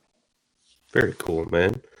year. Very cool,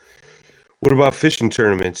 man. What about fishing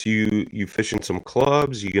tournaments? You fishing some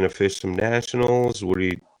clubs? You gonna fish some nationals? What are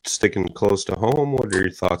you sticking close to home? What are your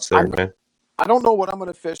thoughts there, man? I don't know what I'm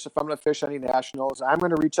going to fish, if I'm going to fish any nationals. I'm going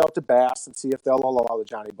to reach out to Bass and see if they'll allow the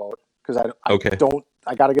Jonny boat, because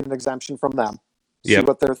I got to get an exemption from them. See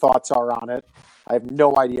what their thoughts are on it. I have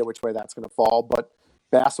no idea which way that's going to fall, but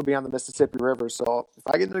Bass will be on the Mississippi River. So if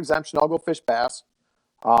I get an exemption, I'll go fish Bass.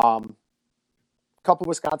 Couple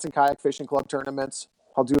Wisconsin Kayak Fishing Club tournaments.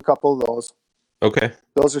 I'll do a couple of those. Okay.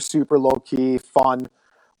 Those are super low key, fun,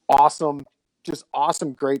 awesome,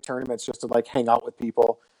 great tournaments just to like hang out with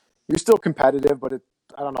people. You're still competitive, but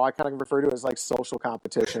I don't know. I kind of refer to it as like social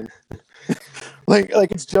competition. like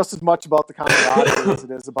it's just as much about the camaraderie as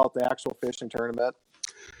it is about the actual fishing tournament.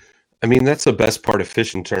 I mean, that's the best part of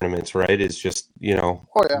fishing tournaments, right? Is just,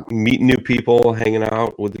 meeting new people, hanging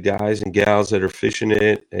out with the guys and gals that are fishing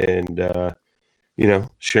it, and,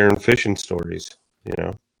 sharing fishing stories,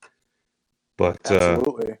 But,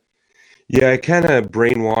 absolutely. I kind of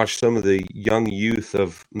brainwashed some of the young youth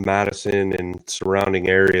of Madison and surrounding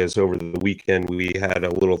areas over the weekend. We had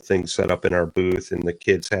a little thing set up in our booth, and the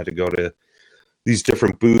kids had to go to these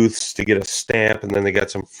different booths to get a stamp, and then they got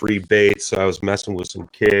some free baits. So I was messing with some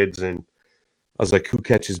kids, and I was like, who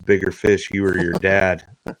catches bigger fish, you or your dad?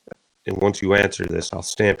 And once you answer this, I'll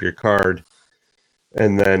stamp your card.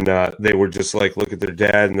 And then they would just like look at their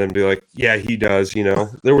dad and then be like, yeah, he does.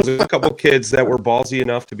 There was a couple kids that were ballsy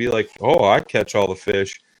enough to be like, oh, I catch all the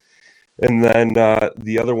fish. And then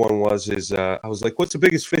the other one was I was like, what's the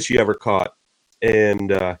biggest fish you ever caught?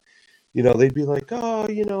 And, they'd be like, oh,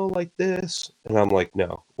 like this. And I'm like,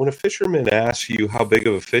 no, when a fisherman asks you how big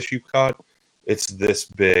of a fish you caught, it's this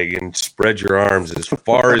big, and spread your arms as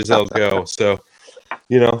far as they'll go. So,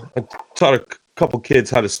 I taught a couple kids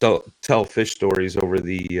how to tell fish stories over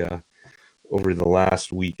the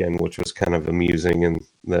last weekend, which was kind of amusing, and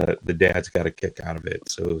the dads got a kick out of it,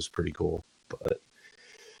 so it was pretty cool. But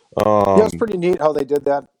it was pretty neat how they did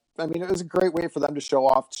that. I mean, it was a great way for them to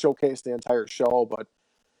showcase the entire show, but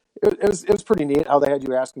it was pretty neat how they had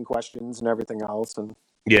you asking questions and everything else. And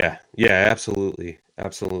yeah, absolutely.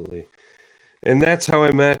 And that's how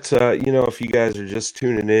I met, if you guys are just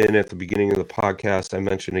tuning in at the beginning of the podcast, I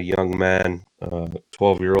mentioned a young man,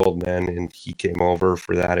 12-year-old man, and he came over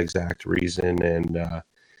for that exact reason. And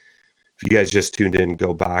if you guys just tuned in,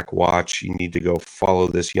 go back, watch. You need to go follow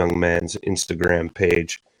this young man's Instagram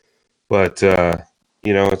page. But,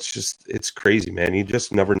 it's crazy, man. You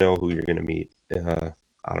just never know who you're going to meet.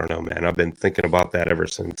 I don't know, man. I've been thinking about that ever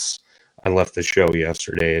since I left the show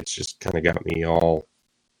yesterday. It's just kind of got me all,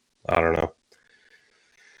 I don't know.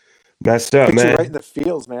 Messed up, Put you man. right in the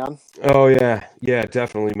feels, man. Oh yeah, yeah,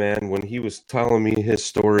 definitely, man. When he was telling me his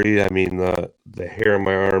story, I mean the hair on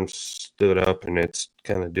my arm stood up, and it's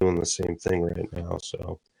kind of doing the same thing right now.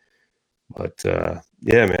 So, but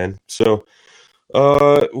yeah, man. So,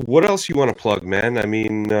 what else you want to plug, man? I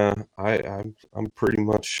mean, I'm pretty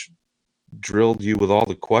much drilled you with all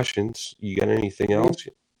the questions. You got anything I mean, else?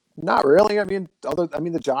 not really. I mean,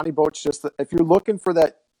 the Jonny boat's just if you're looking for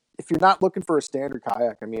that, if you're not looking for a standard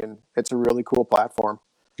kayak, I mean, it's a really cool platform.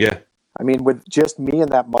 Yeah. I mean, with just me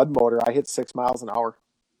and that mud motor, I hit 6 miles an hour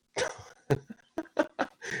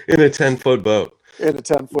In a 10-foot boat. in a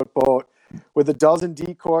 10-foot boat with a dozen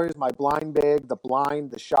decoys, my blind bag, the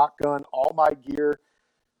blind, the shotgun, all my gear,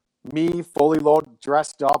 me fully loaded,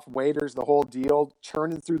 dressed up, waders, the whole deal,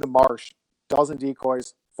 churning through the marsh, dozen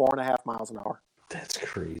decoys, 4.5 miles an hour. That's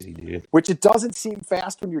crazy, dude. Which it doesn't seem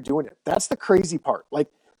fast when you're doing it. That's the crazy part. Like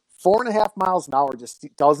 4.5 miles an hour just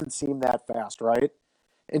doesn't seem that fast, right?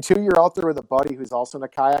 Until you're out there with a buddy who's also in a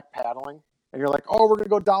kayak paddling, and you're like, oh, we're going to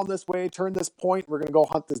go down this way, turn this point, we're going to go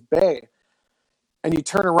hunt this bay. And you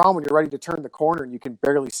turn around when you're ready to turn the corner and you can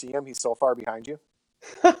barely see him. He's so far behind you.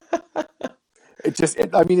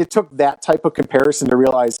 It took that type of comparison to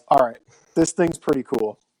realize, all right, this thing's pretty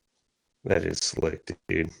cool. That is slick,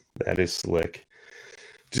 dude. That is slick.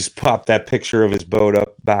 Just pop that picture of his boat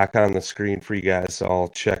up back on the screen for you guys to all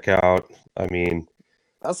check out. I mean,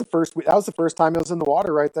 that was the first time it was in the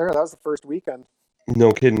water right there. That was the first weekend.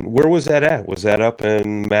 No kidding. Where was that at? Was that up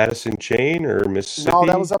in Madison Chain or Mississippi? No,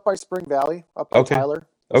 that was up by Spring Valley, up by Tyler.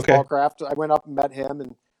 Okay. Small craft. I went up and met him,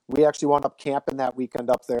 and we actually wound up camping that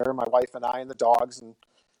weekend up there, my wife and I and the dogs. And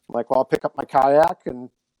I'm like, well, I'll pick up my kayak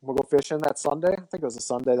and we'll go fishing that Sunday. I think it was a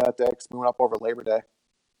Sunday that day because we went up over Labor Day.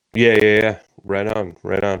 Yeah. Right on.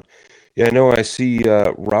 Yeah, I know. I see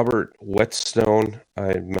Robert Whetstone.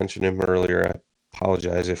 I mentioned him earlier. I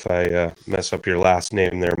apologize if I mess up your last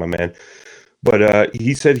name there, my man. But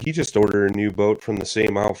he said he just ordered a new boat from the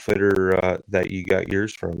same outfitter that you got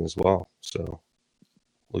yours from as well. So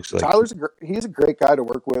looks like he's a great guy to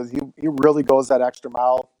work with. He really goes that extra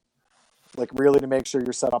mile, like really to make sure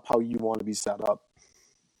you're set up how you want to be set up.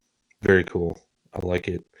 Very cool. I like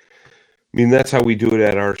it. I mean, that's how we do it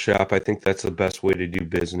at our shop. I think that's the best way to do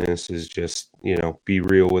business is just, be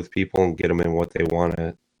real with people and get them in what they want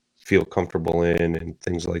to feel comfortable in and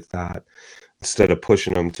things like that. Instead of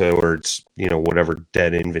pushing them towards, whatever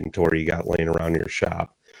dead inventory you got laying around your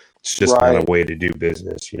shop. It's just not a way to do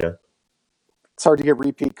business, It's hard to get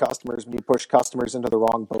repeat customers when you push customers into the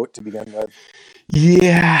wrong boat to begin with.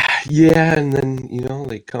 Yeah. And then,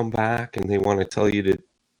 they come back and they want to tell you to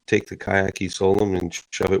take the kayak you sold them and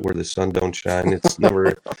shove it where the sun don't shine. It's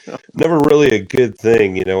never really a good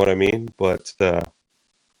thing, you know what I mean? But yeah,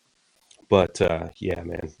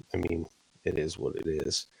 man. I mean, it is what it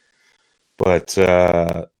is. But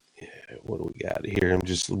what do we got here? I'm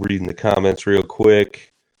just reading the comments real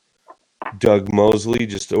quick. Doug Mosley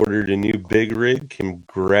just ordered a new big rig.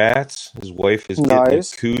 Congrats. His wife is getting a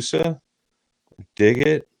Kusa. Dig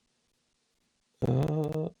it.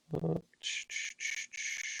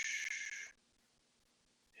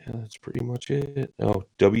 Yeah, that's pretty much it. Oh,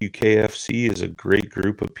 WKFC is a great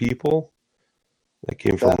group of people. That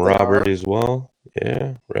came from Robert as well.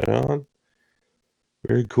 Yeah, right on.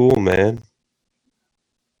 Very cool, man.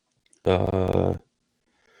 But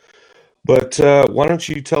why don't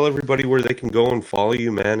you tell everybody where they can go and follow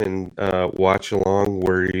you, man, and watch along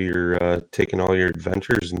where you're taking all your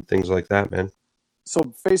adventures and things like that, man. So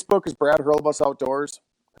Facebook is Brad Hurlebaus Outdoors.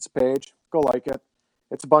 It's a page. Go like it.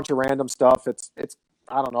 It's a bunch of random stuff. It's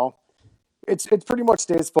I don't know. It pretty much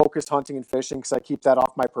stays focused hunting and fishing because I keep that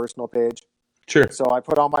off my personal page. Sure. So I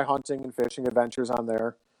put all my hunting and fishing adventures on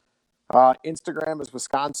there. Instagram is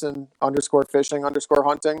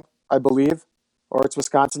Wisconsin_fishing_hunting, I believe. Or it's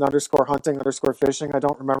Wisconsin_hunting_fishing. I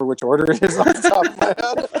don't remember which order it is off the top of my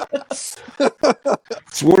head.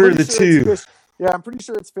 It's one of the two. Yeah, I'm pretty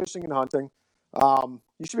sure it's fishing and hunting.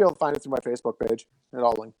 You should be able to find it through my Facebook page. It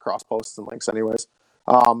all cross posts and links anyways.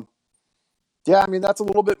 Yeah, I mean, that's a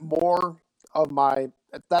little bit more of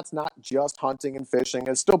that's not just hunting and fishing.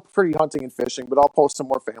 It's still pretty hunting and fishing, but I'll post some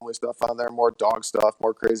more family stuff on there, more dog stuff,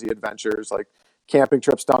 more crazy adventures, like camping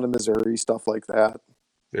trips down to Missouri, stuff like that.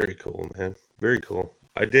 Very cool, man. Very cool.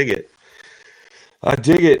 I dig it.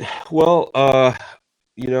 Well, I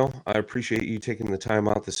appreciate you taking the time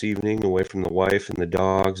out this evening away from the wife and the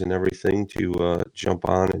dogs and everything to jump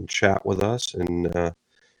on and chat with us and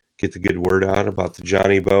get the good word out about the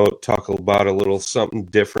Jonny boat, talk about a little something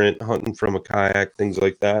different, hunting from a kayak, things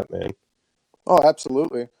like that, man. Oh,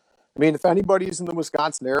 absolutely. I mean, if anybody's in the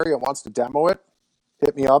Wisconsin area and wants to demo it,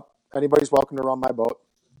 hit me up. Anybody's welcome to run my boat.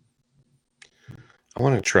 I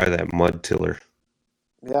want to try that mud tiller.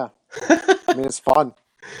 Yeah. I mean, it's fun.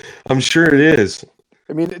 I'm sure it is.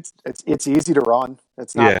 I mean, it's easy to run.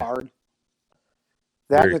 It's not hard.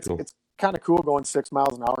 Very cool. It's kind of cool going 6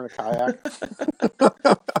 miles an hour in a kayak.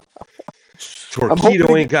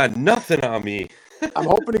 Torpedo ain't got nothing on me. I'm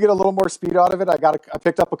hoping to get a little more speed out of it. I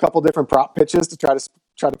picked up a couple different prop pitches to try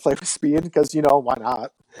to play with speed because, why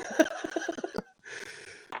not?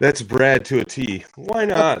 That's Brad to a T. Why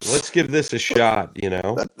not? Let's give this a shot,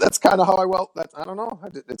 That's kind of how I don't know.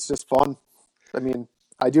 It's just fun. I mean,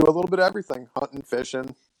 I do a little bit of everything, hunting,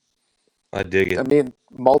 fishing. I dig it. I mean,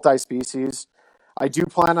 multi-species. I do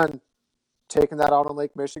plan on taking that out on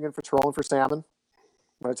Lake Michigan for trolling for salmon.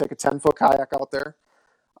 I'm going to take a 10-foot kayak out there.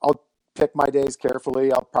 I'll pick my days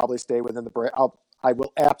carefully. I'll probably stay within the break. I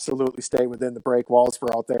will absolutely stay within the break walls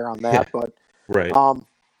for out there on that. But right.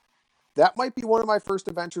 That might be one of my first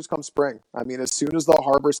adventures come spring. I mean, as soon as the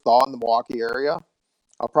harbors thaw in the Milwaukee area,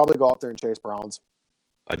 I'll probably go out there and chase browns.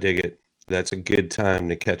 I dig it. That's a good time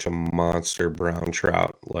to catch a monster brown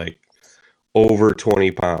trout, like over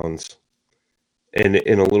 20 pounds. And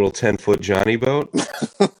in a little 10-foot Jonny boat,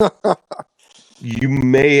 you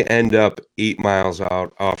may end up 8 miles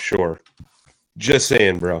out offshore. Just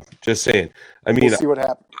saying, bro. Just saying. I mean, we'll see what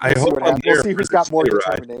happens. We'll see who's got more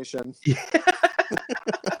determination. Yeah.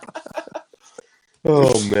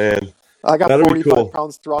 Oh, man. I got 45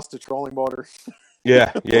 pounds thrust to trolling motor.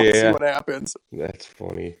 Yeah. We'll see what happens. That's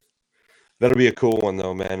funny. That'll be a cool one,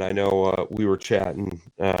 though, man. I know we were chatting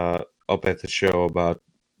up at the show about,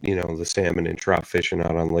 the salmon and trout fishing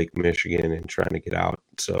out on Lake Michigan and trying to get out.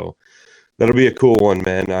 So that'll be a cool one,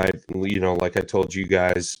 man. Like I told you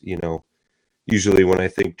guys, usually when I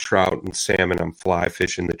think trout and salmon, I'm fly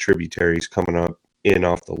fishing the tributaries coming up in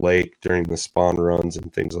off the lake during the spawn runs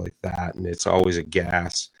and things like that. And it's always a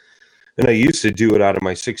gas. And I used to do it out of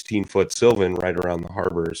my 16-foot Sylvan right around the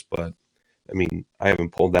harbors, but I mean, I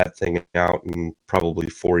haven't pulled that thing out in probably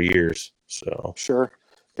 4 years. So sure.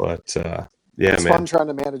 But it's man. Fun trying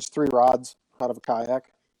to manage 3 rods out of a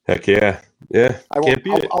kayak. Heck yeah. Can't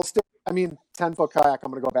beat it. I'll stay. I mean, 10-foot kayak.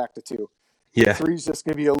 I'm going to go back to 2. Yeah. 3's just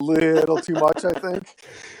going to be a little too much, I think.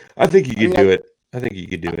 I think you could do it. I think you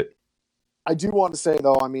could do it. I do want to say,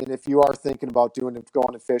 though, I mean, if you are thinking about going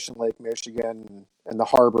to fish in Lake Michigan and the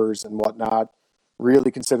harbors and whatnot, really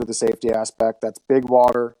consider the safety aspect. That's big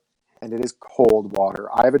water, and it is cold water.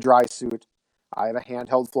 I have a dry suit. I have a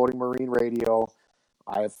handheld floating marine radio.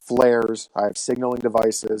 I have flares. I have signaling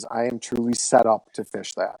devices. I am truly set up to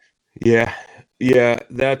fish that. Yeah,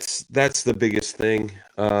 that's the biggest thing.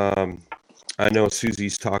 I know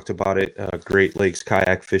Susie's talked about it. Great Lakes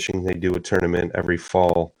Kayak Fishing, they do a tournament every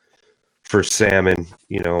fall for salmon,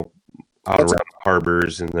 around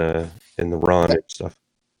harbors and the run and stuff.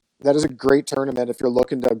 That is a great tournament if you're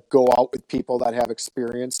looking to go out with people that have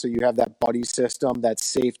experience. So you have that buddy system, that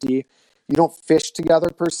safety. You don't fish together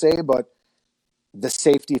per se, but the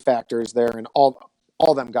safety factor is there, and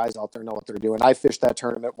all them guys out there know what they're doing. I fished that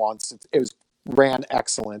tournament once. It ran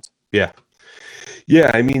excellent. Yeah.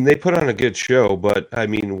 I mean, they put on a good show, but I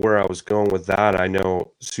mean, where I was going with that, I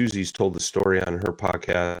know Susie's told the story on her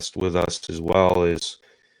podcast with us as well, is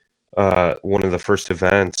one of the first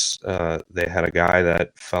events, they had a guy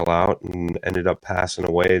that fell out and ended up passing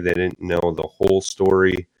away. They didn't know the whole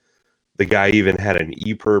story. The guy even had an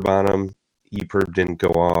EPIRB on him. EPIRB didn't go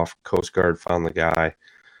off. Coast Guard found the guy.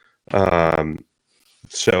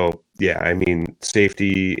 So, yeah, I mean,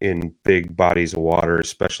 safety in big bodies of water,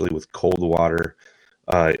 especially with cold water,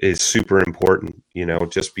 is super important.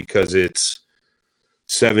 Just because it's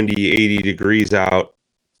 70, 80 degrees out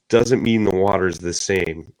doesn't mean the water's the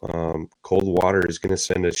same. Cold water is going to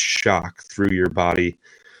send a shock through your body.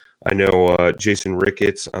 I know Jason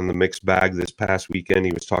Ricketts on the Mixed Bag this past weekend,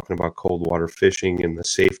 he was talking about cold water fishing and the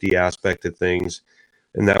safety aspect of things.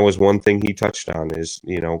 And that was one thing he touched on is,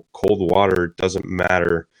 cold water doesn't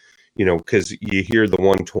matter, because you hear the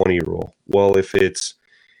 120 rule. Well, if it's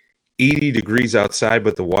 80 degrees outside,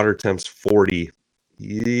 but the water temp's 40,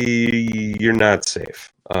 you're not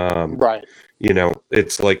safe. Right.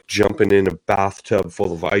 It's like jumping in a bathtub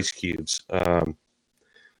full of ice cubes.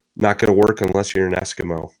 Not going to work unless you're an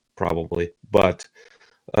Eskimo, probably. But,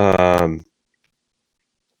 that's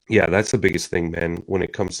the biggest thing, man, when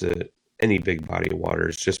it comes to any big body of water,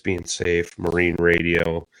 is just being safe. Marine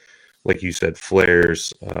radio, like you said,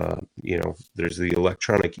 flares. There's the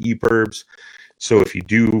electronic EPIRBs. So if you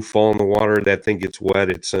do fall in the water, that thing gets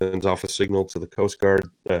wet, it sends off a signal to the Coast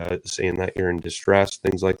Guard saying that you're in distress,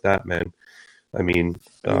 things like that, man. I mean,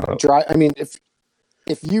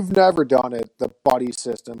 if you've never done it, the buddy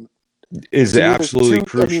system is absolutely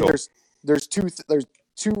crucial. I mean, there's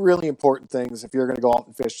two really important things if you're going to go out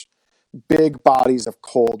and fish big bodies of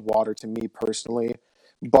cold water. To me personally,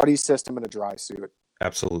 buddy system and a dry suit.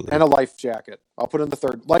 Absolutely. And a life jacket. I'll put in the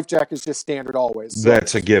third. Life jacket is just standard always. So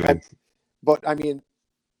that's a given. But I mean,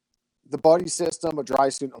 the buddy system, a dry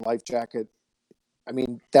suit, and a life jacket, I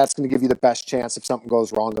mean, that's going to give you the best chance if something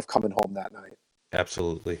goes wrong of coming home that night.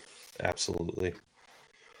 Absolutely. Absolutely.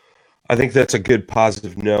 I think that's a good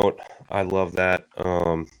positive note. I love that.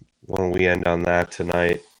 Why don't we end on that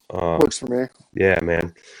tonight? Works for me. Yeah,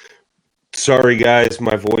 man. Sorry, guys.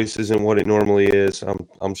 My voice isn't what it normally is.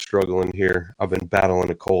 I'm struggling here. I've been battling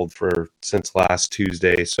a cold since last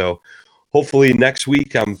Tuesday. So hopefully next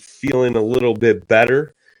week I'm feeling a little bit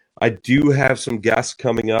better. I do have some guests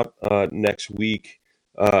coming up next week.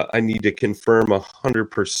 I need to confirm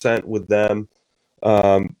 100% with them.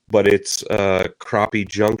 But it's Crappie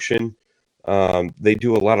Junction. They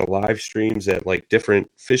do a lot of live streams at like different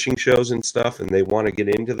fishing shows and stuff, and they want to get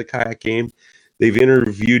into the kayak game. They've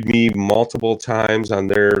interviewed me multiple times on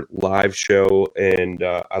their live show, and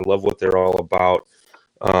I love what they're all about.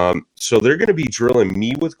 So they're going to be drilling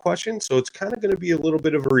me with questions. So it's kind of going to be a little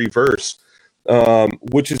bit of a reverse,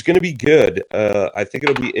 which is going to be good. I think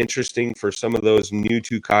it'll be interesting for some of those new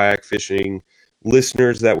to kayak fishing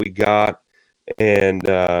listeners that we got, and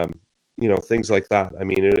things like that. I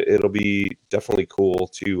mean, it'll be definitely cool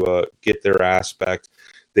to get their aspect.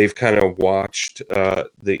 They've kind of watched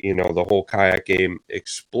the whole kayak game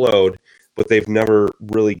explode, but they've never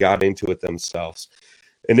really got into it themselves.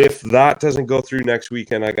 And if that doesn't go through next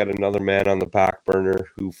weekend, I got another man on the back burner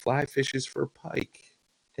who fly fishes for pike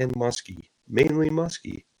and muskie, mainly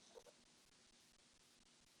muskie,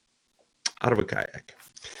 out of a kayak.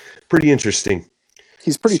 Pretty interesting.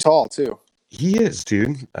 He's pretty tall too. He is,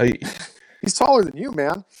 dude. He's taller than you,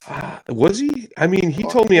 man. Was he? I mean, he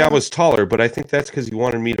told me I was taller, but I think that's because he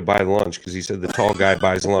wanted me to buy lunch because he said the tall guy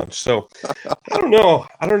buys lunch. So I don't know.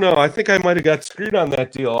 I think I might have got screwed on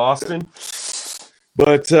that deal, Austin.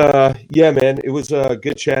 But yeah, man, it was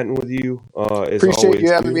good chatting with you. Appreciate always,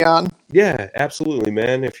 you having me on. Yeah, absolutely,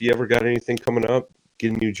 man. If you ever got anything coming up,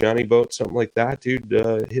 get a new Jonny boat, something like that, dude,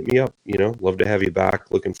 hit me up. Love to have you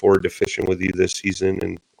back. Looking forward to fishing with you this season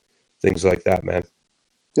and things like that, man.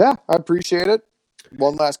 Yeah, I appreciate it.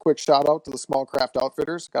 One last quick shout out to the Small Craft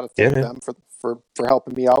Outfitters. Got to thank them for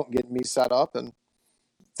helping me out and getting me set up. And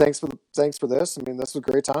thanks for this. I mean, this was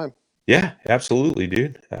a great time. Yeah, absolutely,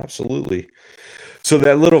 dude. Absolutely. So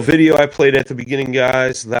that little video I played at the beginning,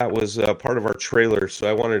 guys, that was part of our trailer. So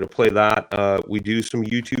I wanted to play that. We do some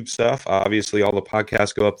YouTube stuff. Obviously, all the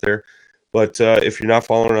podcasts go up there. But if you're not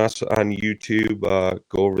following us on YouTube,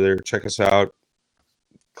 go over there, check us out.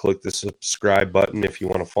 Click the subscribe button if you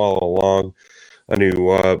want to follow along. I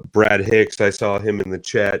knew Brad Hicks. I saw him in the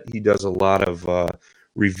chat. He does a lot of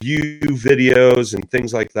review videos and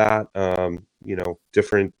things like that.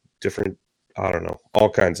 Different, I don't know, all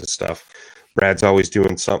kinds of stuff. Brad's always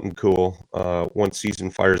doing something cool. Once season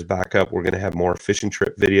fires back up, we're going to have more fishing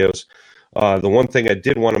trip videos. The one thing I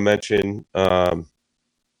did want to mention,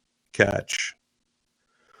 catch.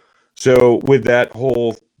 So with that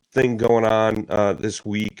whole thing going on this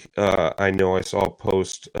week, I know I saw a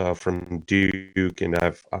post from Duke, and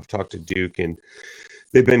I've talked to Duke, and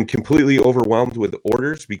they've been completely overwhelmed with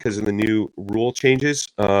orders because of the new rule changes.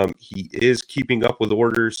 He is keeping up with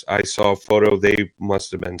orders. I saw a photo. They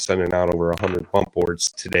must have been sending out over 100 pump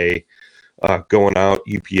boards today, going out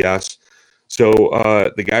UPS. So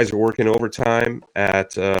the guys are working overtime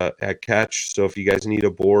at Catch. So if you guys need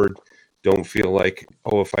a board, don't feel like,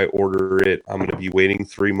 if I order it, I'm going to be waiting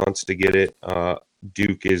 3 months to get it.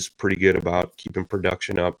 Duke is pretty good about keeping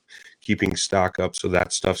production up, keeping stock up, so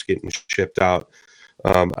that stuff's getting shipped out.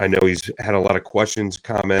 I know he's had a lot of questions,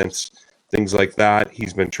 comments, things like that.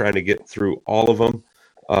 He's been trying to get through all of them.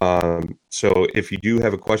 So if you do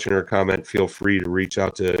have a question or a comment, feel free to reach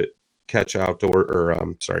out to Catch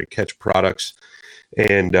Products.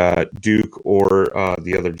 And Duke or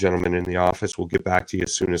the other gentleman in the office will get back to you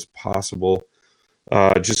as soon as possible.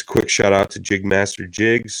 Just a quick shout out to Jigmaster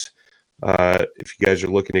Jigs. If you guys are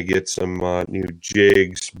looking to get some new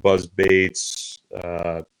jigs, buzz baits,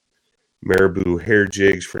 marabou hair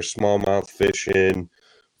jigs for smallmouth fishing,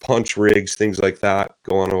 punch rigs, things like that,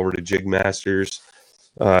 go on over to Jigmasters.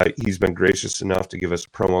 He's been gracious enough to give us a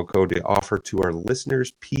promo code to offer to our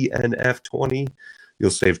listeners, PNF20. You'll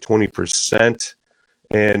save 20%.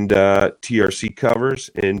 And TRC covers.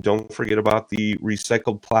 And don't forget about the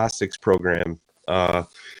recycled plastics program.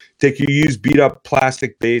 Take your used beat up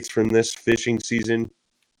plastic baits from this fishing season,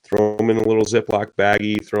 throw them in a little Ziploc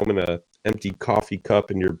baggie, throw them in an empty coffee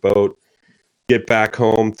cup in your boat, get back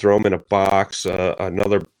home, throw them in a box,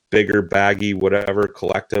 another bigger, baggy, whatever,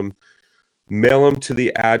 collect them, mail them to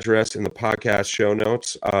the address in the podcast show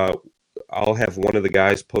notes. I'll have one of the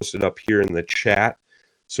guys posted up here in the chat.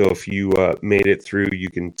 So if you made it through, you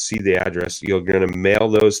can see the address. You're going to mail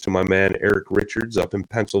those to my man, Eric Richards, up in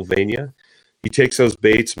Pennsylvania. He takes those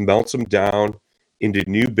baits, melts them down into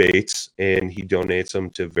new baits, and he donates them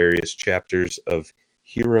to various chapters of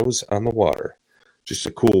Heroes on the Water. Just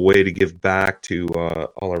a cool way to give back to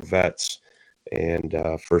all our vets and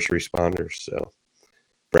first responders. So,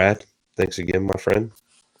 Brad, thanks again, my friend.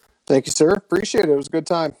 Thank you, sir. Appreciate it. It was a good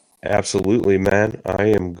time. Absolutely, man. I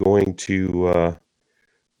am going to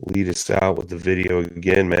lead us out with the video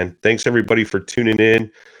again, man. Thanks, everybody, for tuning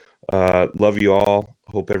in. Love you all.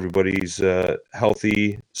 Hope everybody's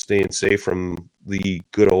healthy, staying safe from the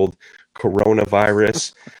good old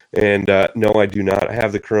coronavirus. And no, I do not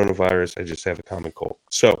have the coronavirus. I just have a common cold.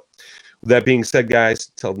 So, with that being said,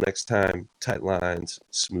 guys, till next time, tight lines,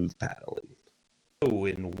 smooth paddling. Hello,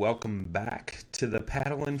 and welcome back to the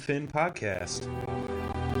Paddle and Fin podcast.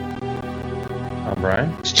 I'm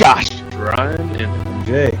Brian. It's Josh. Ryan and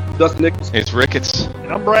Jay. Dustin Nichols. it's Ricketts.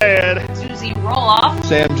 And I'm Brad. Susie Roloff.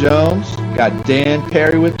 Sam Jones. Got Dan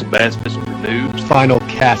Perry with the Bass Fishing for Noobs. final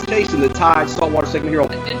cast. Chasing the Tide saltwater segment hero.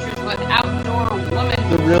 Adventures with Outdoor Woman.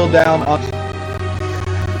 The reel down on.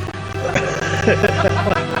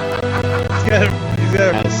 He's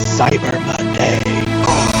got a Cyber Monday.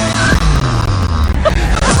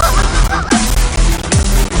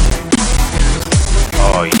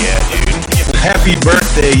 Oh yeah, dude. happy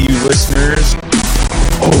birthday, you listeners.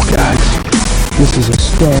 Oh, guys, this is a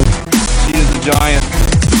stud. He is a giant.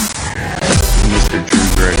 Mr. Drew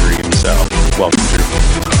Gregory himself. Welcome, Drew.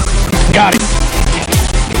 Got it.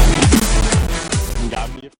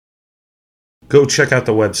 Go check out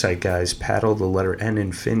the website, guys. Paddle, the letter N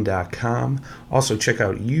and fin.com. Also check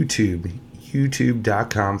out YouTube,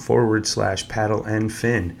 youtube.com/paddle and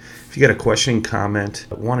fin. If you got a question, comment,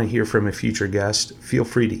 want to hear from a future guest, feel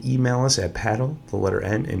free to email us at paddle, the letter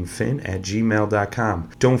N and fin @gmail.com.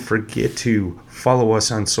 Don't forget to follow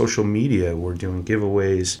us on social media. We're doing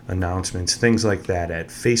giveaways, announcements, things like that at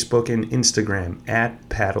Facebook and Instagram at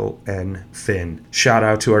paddle and fin. Shout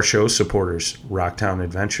out to our show supporters, Rocktown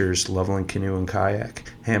Adventures, Loveland Canoe and Kayak,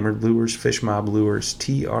 Hammered Lures, Fish Mob Lures,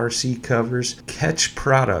 TRC Covers, Catch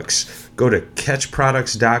Products. Go to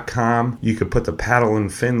catchproducts.com. You could put the Paddle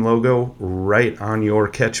and Fin logo right on your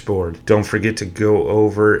catch board. Don't forget to go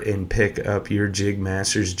over and pick up your Jig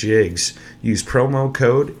Masters jigs. Use promo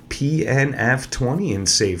code PNF20 and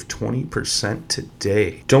save 20%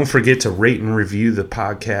 today. Don't forget to rate and review the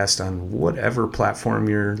podcast on whatever platform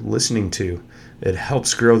you're listening to. It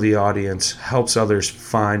helps grow the audience, helps others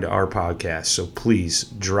find our podcast. So please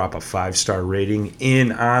drop a 5-star rating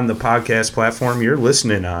in on the podcast platform you're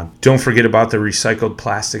listening on. Don't forget about the recycled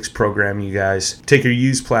plastics program, you guys. Take your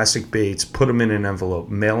used plastic baits, put them in an envelope,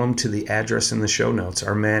 mail them to the address in the show notes.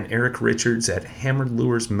 Our man Eric Richards at Hammered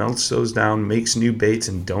Lures melts those down, makes new baits,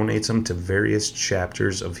 and donates them to various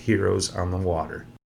chapters of Heroes on the Water.